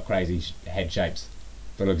and they've all got crazy head shapes.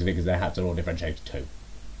 For looks of it, because their hats are all different shapes too.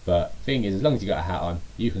 But thing is, as long as you got a hat on,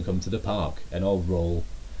 you can come to the park. An old rule,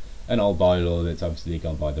 an old bylaw that's obviously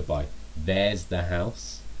gone by the by. There's the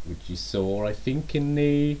house, which you saw, I think, in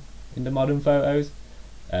the modern photos.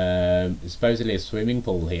 There's supposedly a swimming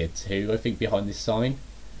pool here too, I think, behind this sign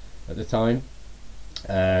at the time.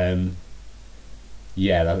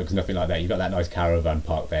 Yeah, that looks nothing like that. You've got that nice caravan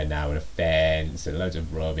park there now, and a fence and loads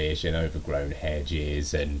of rubbish and overgrown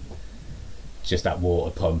hedges and just that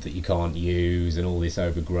water pump that you can't use and all this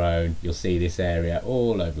overgrown. You'll see this area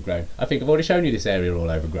all overgrown. I think I've already shown you this area all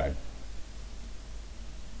overgrown.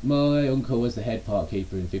 My uncle was the head park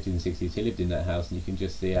keeper in the 1560s. He lived in that house, and you can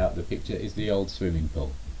just see out the picture is the old swimming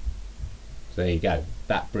pool. So there you go.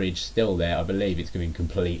 That bridge still there. I believe it's going to be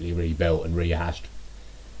completely rebuilt and rehashed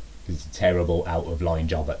because it's a terrible out of line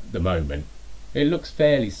job at the moment. It looks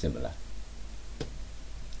fairly similar.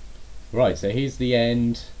 Right, so here's the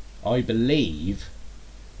end. I believe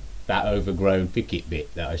that overgrown thicket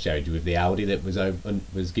bit that I showed you with the Audi that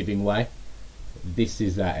was giving way. This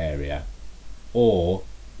is that area, or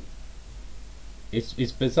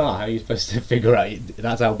it's bizarre how you're supposed to figure out.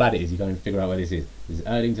 That's how bad it is. You can't even figure out where this is. This is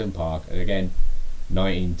Erdington Park, and again,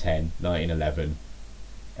 1910, 1911.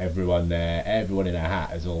 Everyone there, everyone in a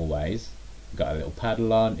hat as always. Got a little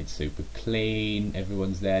paddle on. It's super clean.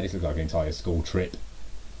 Everyone's there. This looks like an entire school trip.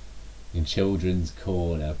 In Children's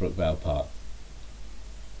Corner, Brookvale Park.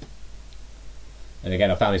 And again,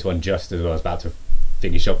 I found this one just as I was about to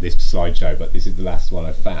finish up this slideshow, but this is the last one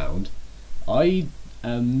I found. I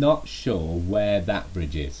am not sure where that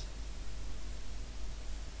bridge is.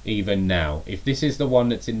 Even now. If this is the one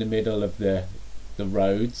that's in the middle of the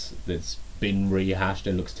roads, that's been rehashed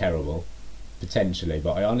and looks terrible, potentially,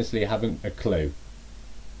 but I honestly haven't a clue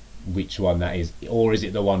which one that is. Or is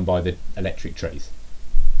it the one by the electric trees,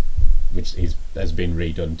 which has been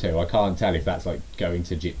redone too? I can't tell if that's like going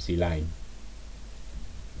to Gypsy Lane,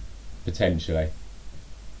 potentially.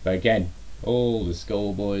 But again, all the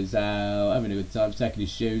schoolboys out having a good time, taking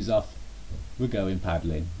his shoes off. We're going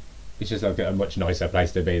paddling. It's just like a much nicer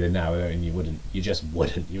place to be than now, and you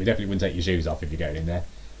definitely wouldn't take your shoes off if you're going in there.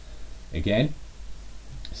 Again,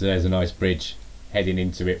 so there's a nice bridge heading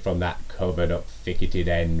into it from that covered up thicketed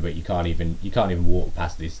end, but you can't even walk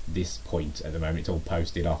past this point at the moment. It's all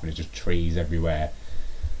posted off and it's just trees everywhere.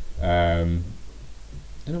 Don't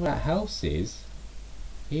know where that house is.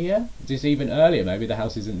 Here? Just even earlier, maybe the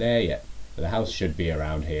house isn't there yet, but the house should be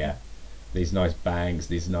around here. These nice banks,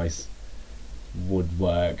 this nice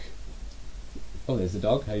woodwork. Oh, there's the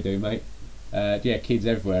dog. How you doing, mate? Yeah, kids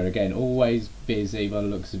everywhere. Again, always busy by the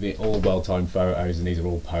looks of it. All well-timed photos, and these are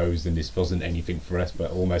all posed, and this wasn't anything for us,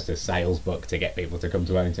 but almost a sales book to get people to come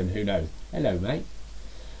to Wellington. Who knows? Hello, mate.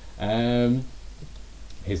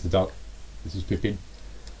 Here's the dog. This is Pippin.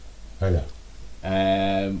 Hello.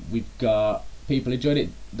 We've got people enjoying it.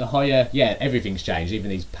 The higher, yeah, everything's changed. Even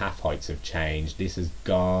these path heights have changed. This has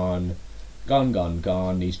gone.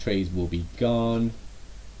 These trees will be gone.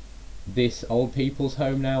 This old people's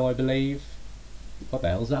home now, I believe. What the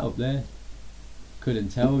hell's that up there? Couldn't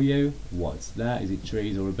tell you. What's that? Is it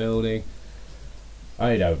trees or a building?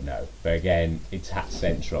 I don't know. But again, it's Hat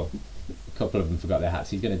Central. A couple of them forgot their hats.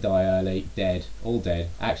 He's going to die early. Dead. All dead.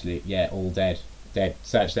 Actually, yeah, all dead. Dead.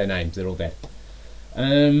 Search their names. They're all dead.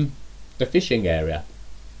 The fishing area.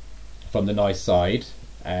 From the nice side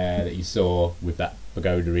that you saw with that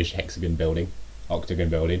pagoda-ish hexagon building. Octagon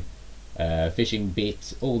building. Fishing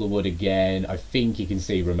bit. All the wood again. I think you can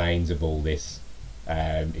see remains of all this.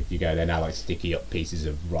 If you go there now, like sticky up pieces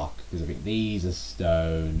of rock. Because I think these are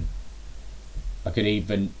stone. I could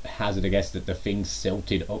even hazard a guess that the thing's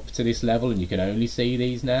silted up to this level and you can only see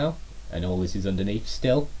these now, and all this is underneath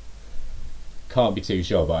still. Can't be too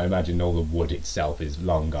sure, but I imagine all the wood itself is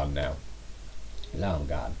long gone now. Long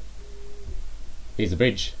gone. Here's the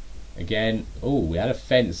bridge. Again, oh, we had a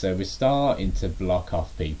fence, so we're starting to block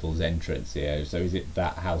off people's entrance here. So is it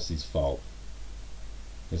that house's fault?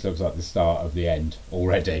 This looks like the start of the end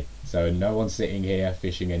already. So no one's sitting here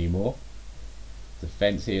fishing anymore. The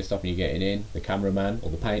fence here stopping you getting in. The cameraman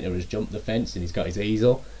or the painter has jumped the fence and he's got his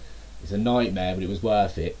easel. It's a nightmare, but it was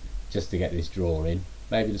worth it just to get this drawing.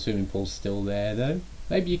 Maybe the swimming pool's still there though.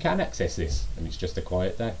 Maybe you can access this and it's just a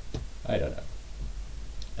quiet day. I don't know.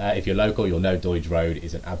 If you're local, you'll know Doidge Road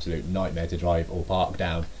is an absolute nightmare to drive or park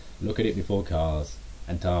down. Look at it before cars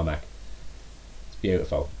and tarmac. It's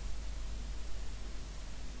beautiful.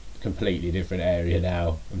 Completely different area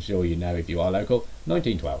now. I'm sure you know if you are local.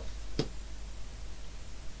 1912.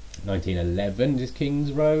 1911 is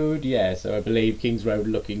King's Road, yeah, so I believe King's Road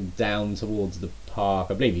looking down towards the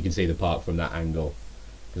park. I believe you can see the park from that angle,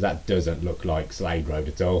 because that doesn't look like Slade Road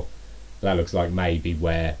at all. That looks like maybe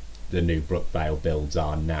where the new Brookvale builds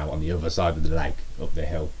are now, on the other side of the lake, up the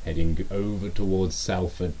hill, heading over towards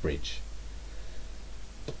Salford Bridge.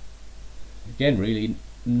 Again, really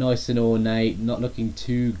nice and ornate, not looking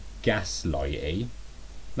too gaslighty.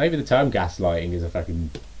 Maybe the term gaslighting is a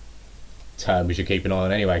fucking term we should keep an eye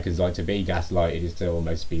on anyway, because like to be gaslighted is to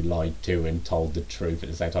almost be lied to and told the truth at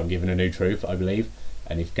the same time, given a new truth, I believe.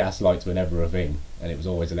 And if gaslights were never a thing and it was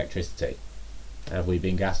always electricity, have we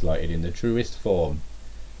been gaslighted in the truest form?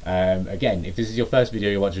 Again, if this is your first video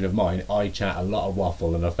you're watching of mine, I chat a lot of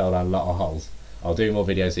waffle and I fell down a lot of holes. I'll do more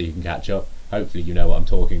videos so you can catch up. Hopefully you know what I'm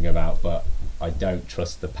talking about, but I don't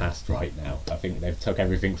trust the past right now. I think they've took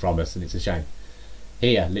everything from us and it's a shame.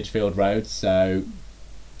 Here, Lichfield Road, so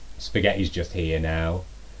Spaghetti's just here now.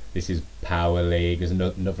 This is Power League. There's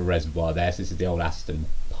another reservoir there. So this is the old Aston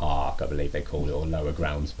Park, I believe they call it, or Lower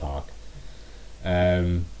Grounds Park.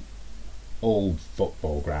 All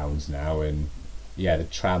football grounds now, and yeah, the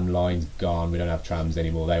tram line's gone. We don't have trams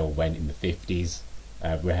anymore. They all went in the 50s.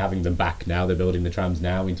 We're having them back now. They're building the trams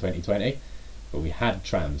now in 2020. But we had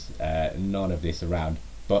trams. None of this around.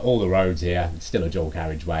 But all the roads here, it's still a dual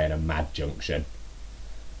carriageway and a mad junction.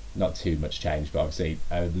 Not too much change, but obviously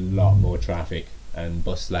a lot more traffic and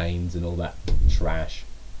bus lanes and all that trash.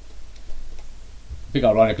 I think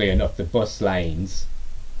ironically enough, the bus lanes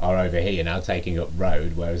are over here now taking up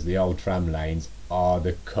road, whereas the old tram lanes are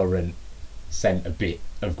the current centre bit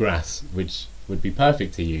of grass, which would be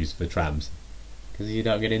perfect to use for trams because you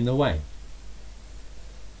don't get in the way.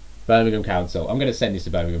 Birmingham Council. I'm going to send this to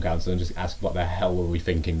Birmingham Council and just ask what the hell were we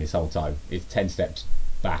thinking this whole time. It's 10 steps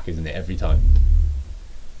back, isn't it, every time?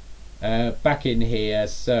 Back in here,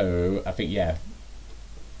 so I think, yeah,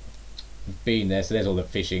 we've been there. So there's all the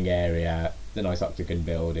fishing area, the nice octagon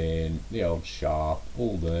building, the old shop,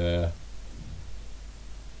 all the...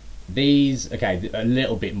 These, okay, a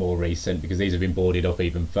little bit more recent because these have been boarded up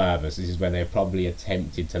even further. So this is when they probably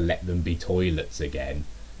attempted to let them be toilets again.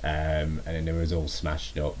 And then it was all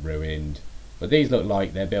smashed up, ruined. But these look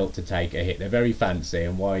like they're built to take a hit. They're very fancy,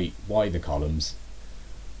 and why the columns?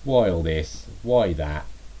 Why all this? Why that?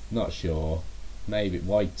 Not sure. Maybe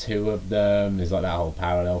why two of them? There's like that whole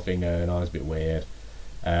parallel thing going on. It's a bit weird.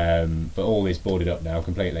 But all this boarded up now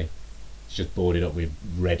completely. It's just boarded up with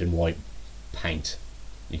red and white paint.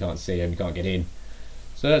 You can't see them, you can't get in.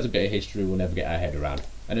 So that's a bit of history we'll never get our head around.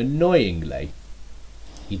 And annoyingly,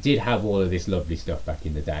 he did have all of this lovely stuff back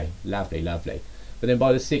in the day. Lovely, lovely. But then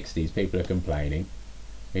by the 60s, people are complaining.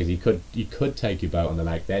 Because you could take your boat on the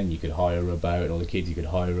lake then. You could hire a boat, and all the kids, you could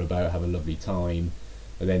hire a boat, have a lovely time.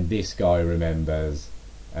 But then this guy remembers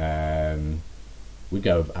we'd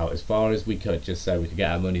go out as far as we could just so we could get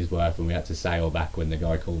our money's worth, and we had to sail back when the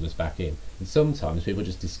guy called us back in. And sometimes people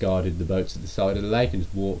just discarded the boats at the side of the lake and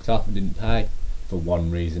just walked off and didn't pay for one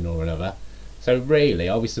reason or another. So really,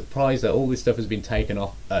 I was surprised that all this stuff has been taken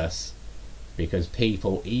off us because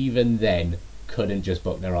people even then couldn't just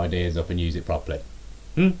book their ideas up and use it properly.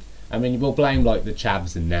 I mean, we'll blame like the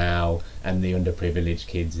chavs now and the underprivileged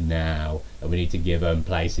kids now, and we need to give them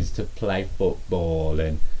places to play football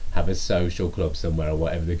and have a social club somewhere or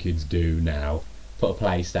whatever the kids do now. Put a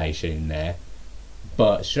PlayStation in there.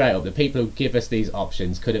 But straight up, the people who give us these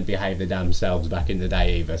options couldn't behave their damn selves back in the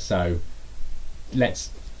day either. So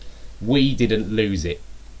we didn't lose it.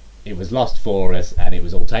 It was lost for us, and it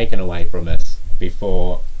was all taken away from us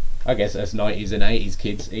before, I guess, us 90s and 80s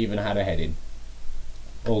kids even had a heading.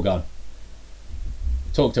 All gone.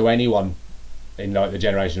 Talk to anyone in like the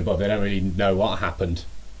generation above, they don't really know what happened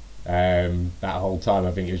that whole time.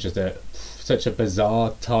 I think it was just such a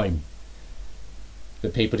bizarre time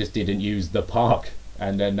that people just didn't use the park,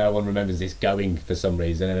 and then no one remembers this going for some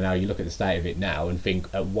reason. And now you look at the state of it now and think,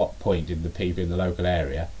 at what point did the people in the local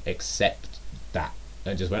area accept that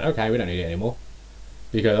and just went, okay, we don't need it anymore?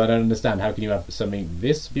 Because I don't understand, how can you have something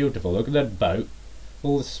this beautiful, look at that boat,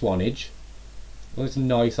 all the swanage, all this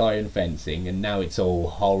nice iron fencing, and now it's all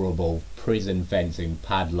horrible prison fencing,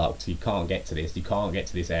 padlocked, you can't get to this, you can't get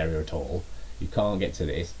to this area at all, you can't get to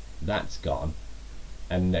this, that's gone.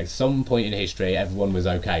 And at some point in history everyone was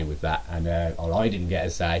okay with that, and I didn't get a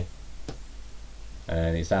say,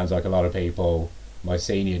 and it sounds like a lot of people, my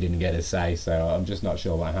senior didn't get a say, so I'm just not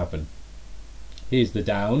sure what happened. Here's the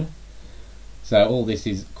down. So all this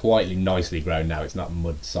is quite nicely grown now, it's not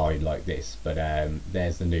mud side like this, but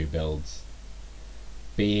there's the new builds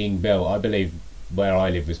being built. I believe where I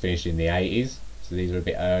live was finished in the 80s, so these are a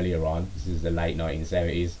bit earlier on. This is the late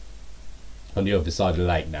 1970s. On the other side of the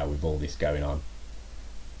lake now with all this going on.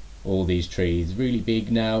 All these trees really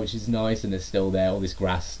big now, which is nice, and they're still there. All this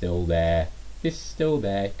grass still there. This is still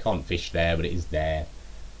there. Can't fish there, but it is there.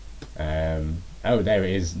 Oh, there it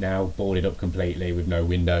is now, boarded up completely with no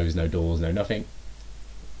windows, no doors, no nothing.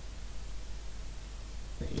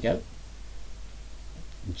 There you go.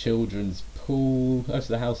 And children's pool. Oh,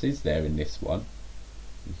 so the house is there in this one.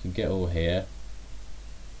 You can get all here.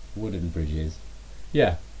 Wooden bridges.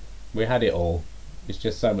 Yeah, we had it all. It's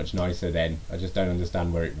just so much nicer then. I just don't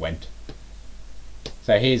understand where it went.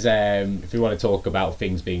 So here's, if we want to talk about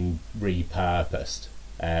things being repurposed,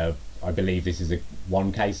 I believe this is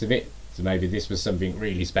one case of it. So maybe this was something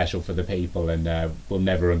really special for the people, and we'll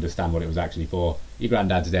never understand what it was actually for. Your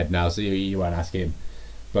granddad's dead now, so you won't ask him.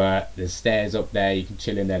 But there's stairs up there, you can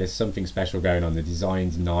chill in there, there's something special going on. The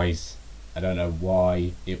design's nice. I don't know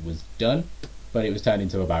why it was done, but it was turned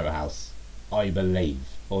into a boathouse, I believe.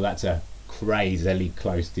 Oh, that's a crazily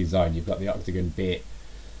close design. You've got the octagon bit,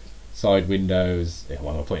 side windows,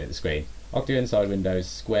 well, I'm pointing at the screen. Octagon, side windows,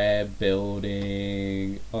 square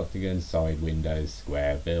building, octagon, side windows,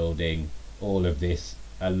 square building. All of this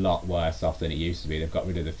a lot worse off than it used to be. They've got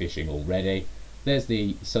rid of the fishing already. There's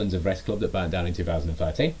the Sons of Rest Club that burnt down in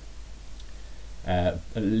 2013. At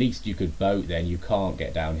least you could boat then. You can't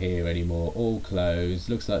get down here anymore. All closed.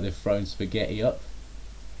 Looks like they've thrown spaghetti up.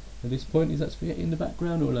 At this point, is that spaghetti in the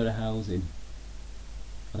background or a load of housing?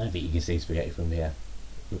 I don't think you can see spaghetti from here.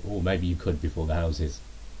 Or maybe you could before the houses.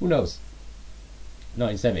 Who knows?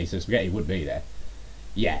 1970, so spaghetti would be there.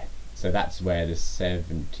 Yeah, so that's where the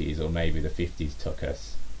 70s or maybe the 50s took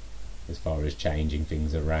us, as far as changing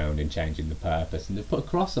things around and changing the purpose. And they've put a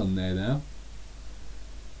cross on there now.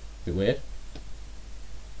 Bit weird.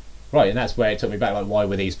 Right, and that's where it took me back, like, why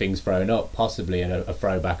were these things thrown up? Possibly a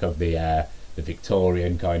throwback of the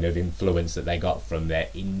Victorian kind of influence that they got from their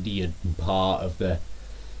Indian part of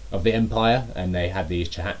the empire, and they had these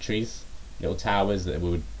chahatris, little towers that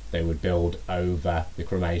they would build over the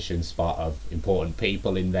cremation spot of important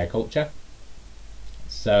people in their culture.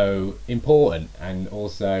 So important, and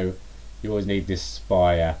also you always need this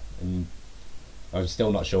spire, and I'm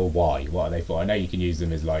still not sure why. What are they for? I know you can use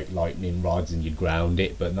them as like lightning rods and you'd ground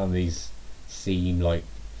it, but none of these seem like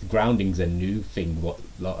grounding's a new thing. What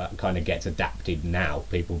kind of gets adapted now?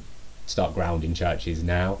 People start grounding churches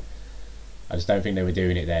now. I just don't think they were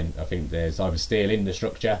doing it then. I think there's either steel in the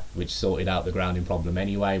structure, which sorted out the grounding problem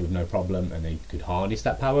anyway with no problem, and they could harness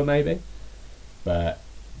that power maybe. But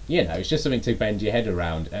you know, it's just something to bend your head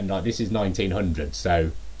around. And like, this is 1900,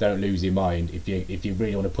 so don't lose your mind. If you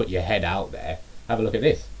really want to put your head out there, have a look at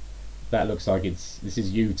this. That looks like this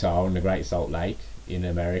is Utah and the Great Salt Lake in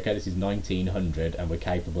America. This is 1900, and we're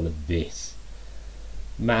capable of this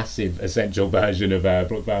massive essential version of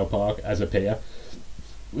Brookvale Park as a pier,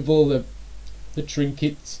 with all the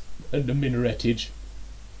trinkets and the minaretage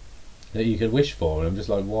that you could wish for. And I'm just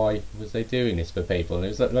like, why was they doing this for people? And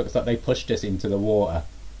it looks like they pushed us into the water,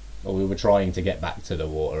 or we were trying to get back to the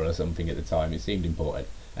water or something at the time. It seemed important.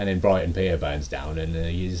 And then Brighton Pier burns down, and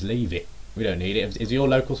you just leave it. We don't need it. Is your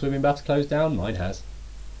local swimming bath closed down? Mine has.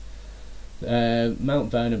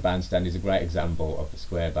 Mount Vernon bandstand is a great example of the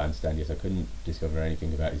square bandstand. Yes, I couldn't discover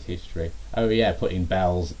anything about its history. Oh yeah, putting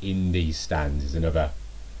bells in these stands is another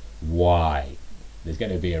why. There's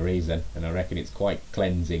going to be a reason, and I reckon it's quite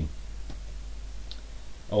cleansing.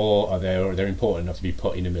 Or they're important enough to be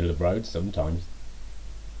put in the middle of roads sometimes.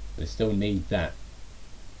 They still need that.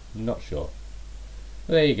 I'm not sure.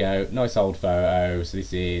 Well, there you go, nice old photo. So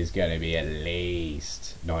this is going to be at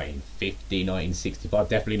least 1950, 1965,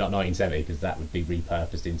 definitely not 1970, because that would be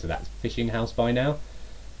repurposed into that fishing house by now.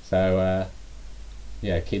 So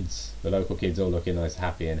yeah, kids, the local kids all looking nice,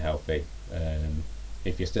 happy and healthy.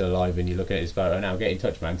 If you're still alive and you're looking at this photo now, get in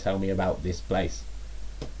touch, man. Tell me about this place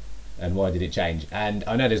and why did it change. And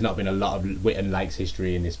I know there's not been a lot of Witton Lakes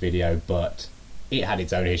history in this video, but it had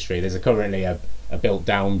its own history. There's currently a built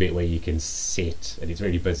down bit where you can sit, and it's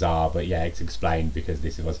really bizarre, but yeah, it's explained because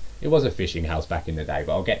it was a fishing house back in the day.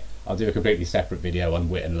 But I'll do a completely separate video on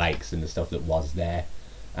Witton Lakes and the stuff that was there,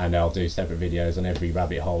 and I'll do separate videos on every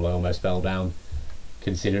rabbit hole I almost fell down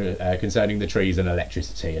concerning the trees and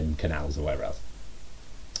electricity and canals or whatever else.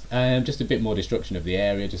 Just a bit more destruction of the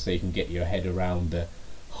area, just so you can get your head around the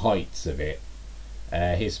heights of it.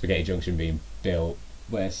 Here's Spaghetti Junction being built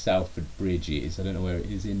where Salford Bridge is. I don't know where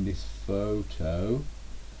it is in this photo,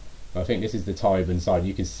 but I think this is the Tyburn side.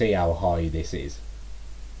 You can see how high this is.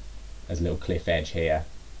 There's a little cliff edge here,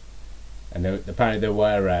 and apparently there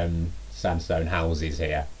were sandstone houses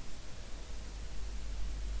here,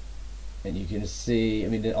 and you can see, I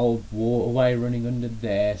mean, the old waterway running under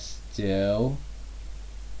there still.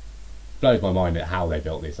 Blows my mind at how they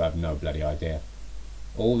built this. I have no bloody idea.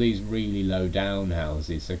 All these really low down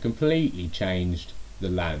houses, so completely changed the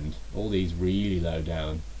land. All these really low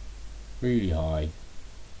down, really high.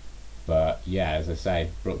 But yeah, as I say,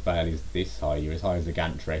 Brookvale is this high. You're as high as the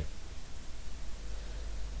gantry.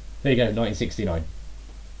 There you go, 1969.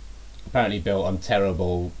 Apparently built on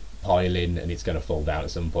terrible piling, and it's going to fall down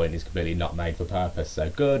at some point. It's completely not made for purpose, so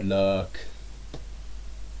good luck.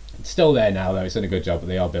 It's still there now though. It's done a good job, but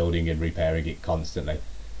they are building and repairing it constantly.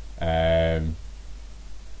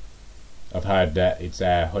 I've heard that it's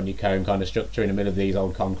a honeycomb kind of structure in the middle of these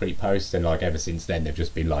old concrete posts, and like ever since then they've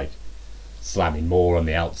just been like slamming more on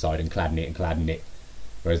the outside and cladding it,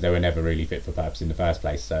 whereas they were never really fit for purpose in the first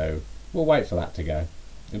place. So we'll wait for that to go.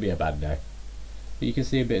 It'll be a bad day. But you can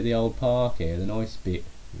see a bit of the old park here, the nice bit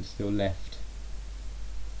is still left.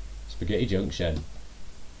 Spaghetti Junction.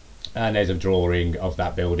 And there's a drawing of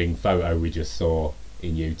that building photo we just saw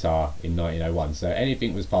in Utah in 1901. So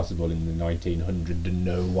anything was possible in the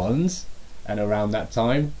 1901s and around that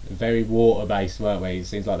time. Very water based, weren't we? It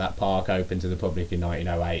seems like that park opened to the public in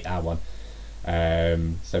 1908, our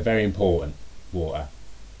one. So very important, water.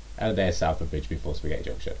 And there's Salford Bridge before Spaghetti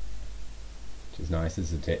Junction, which is nice,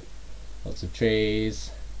 isn't it? Lots of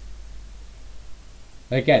trees.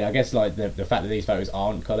 Again, I guess like the fact that these photos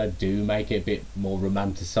aren't coloured do make it a bit more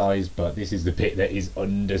romanticised, but this is the bit that is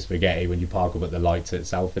under Spaghetti when you park up at the lights at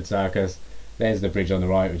Salford Circus. There's the bridge on the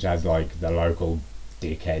right, which has like the local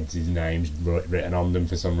dickheads' names written on them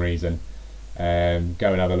for some reason. Go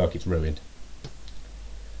and have a look, it's ruined.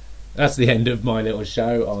 That's the end of my little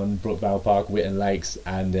show on Brookvale Park, Witton Lakes,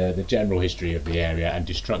 and the general history of the area and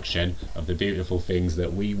destruction of the beautiful things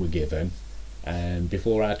that we were given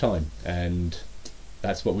before our time. And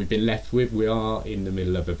that's what we've been left with. We are in the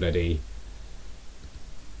middle of a bloody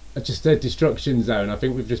just a destruction zone. I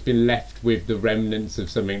think we've just been left with the remnants of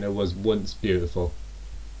something that was once beautiful,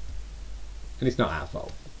 and it's not our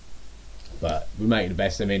fault, but we make the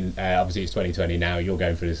best. I mean, obviously it's 2020 now. You're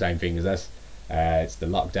going through the same thing as us. It's the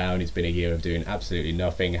lockdown. It's been a year of doing absolutely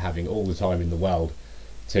nothing, having all the time in the world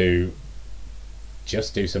to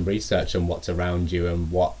just do some research on what's around you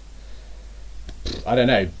and what, I don't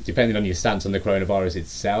know, depending on your stance on the coronavirus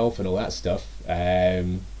itself and all that stuff.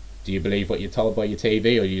 Do you believe what you're told by your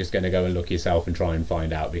TV, or are you just going to go and look yourself and try and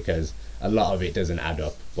find out? Because a lot of it doesn't add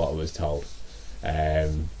up, what I was told.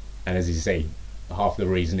 And as you see, half the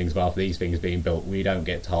reasonings for half these things being built, we don't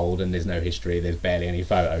get told, and there's no history, there's barely any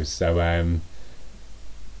photos. So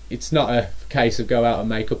it's not a case of go out and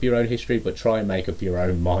make up your own history, but try and make up your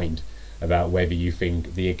own mind about whether you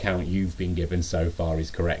think the account you've been given so far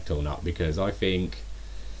is correct or not, because I think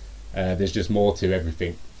there's just more to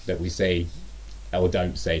everything that we see or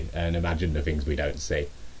don't see, and imagine the things we don't see.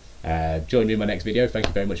 Join me in my next video. Thank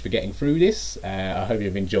you very much for getting through this. I hope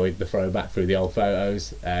you've enjoyed the throwback through the old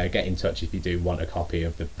photos. Get in touch if you do want a copy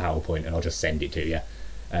of the PowerPoint, and I'll just send it to you,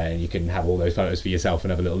 and you can have all those photos for yourself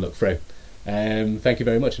and have a little look through. Thank you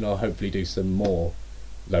very much, and I'll hopefully do some more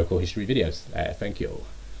local history videos. Thank you all.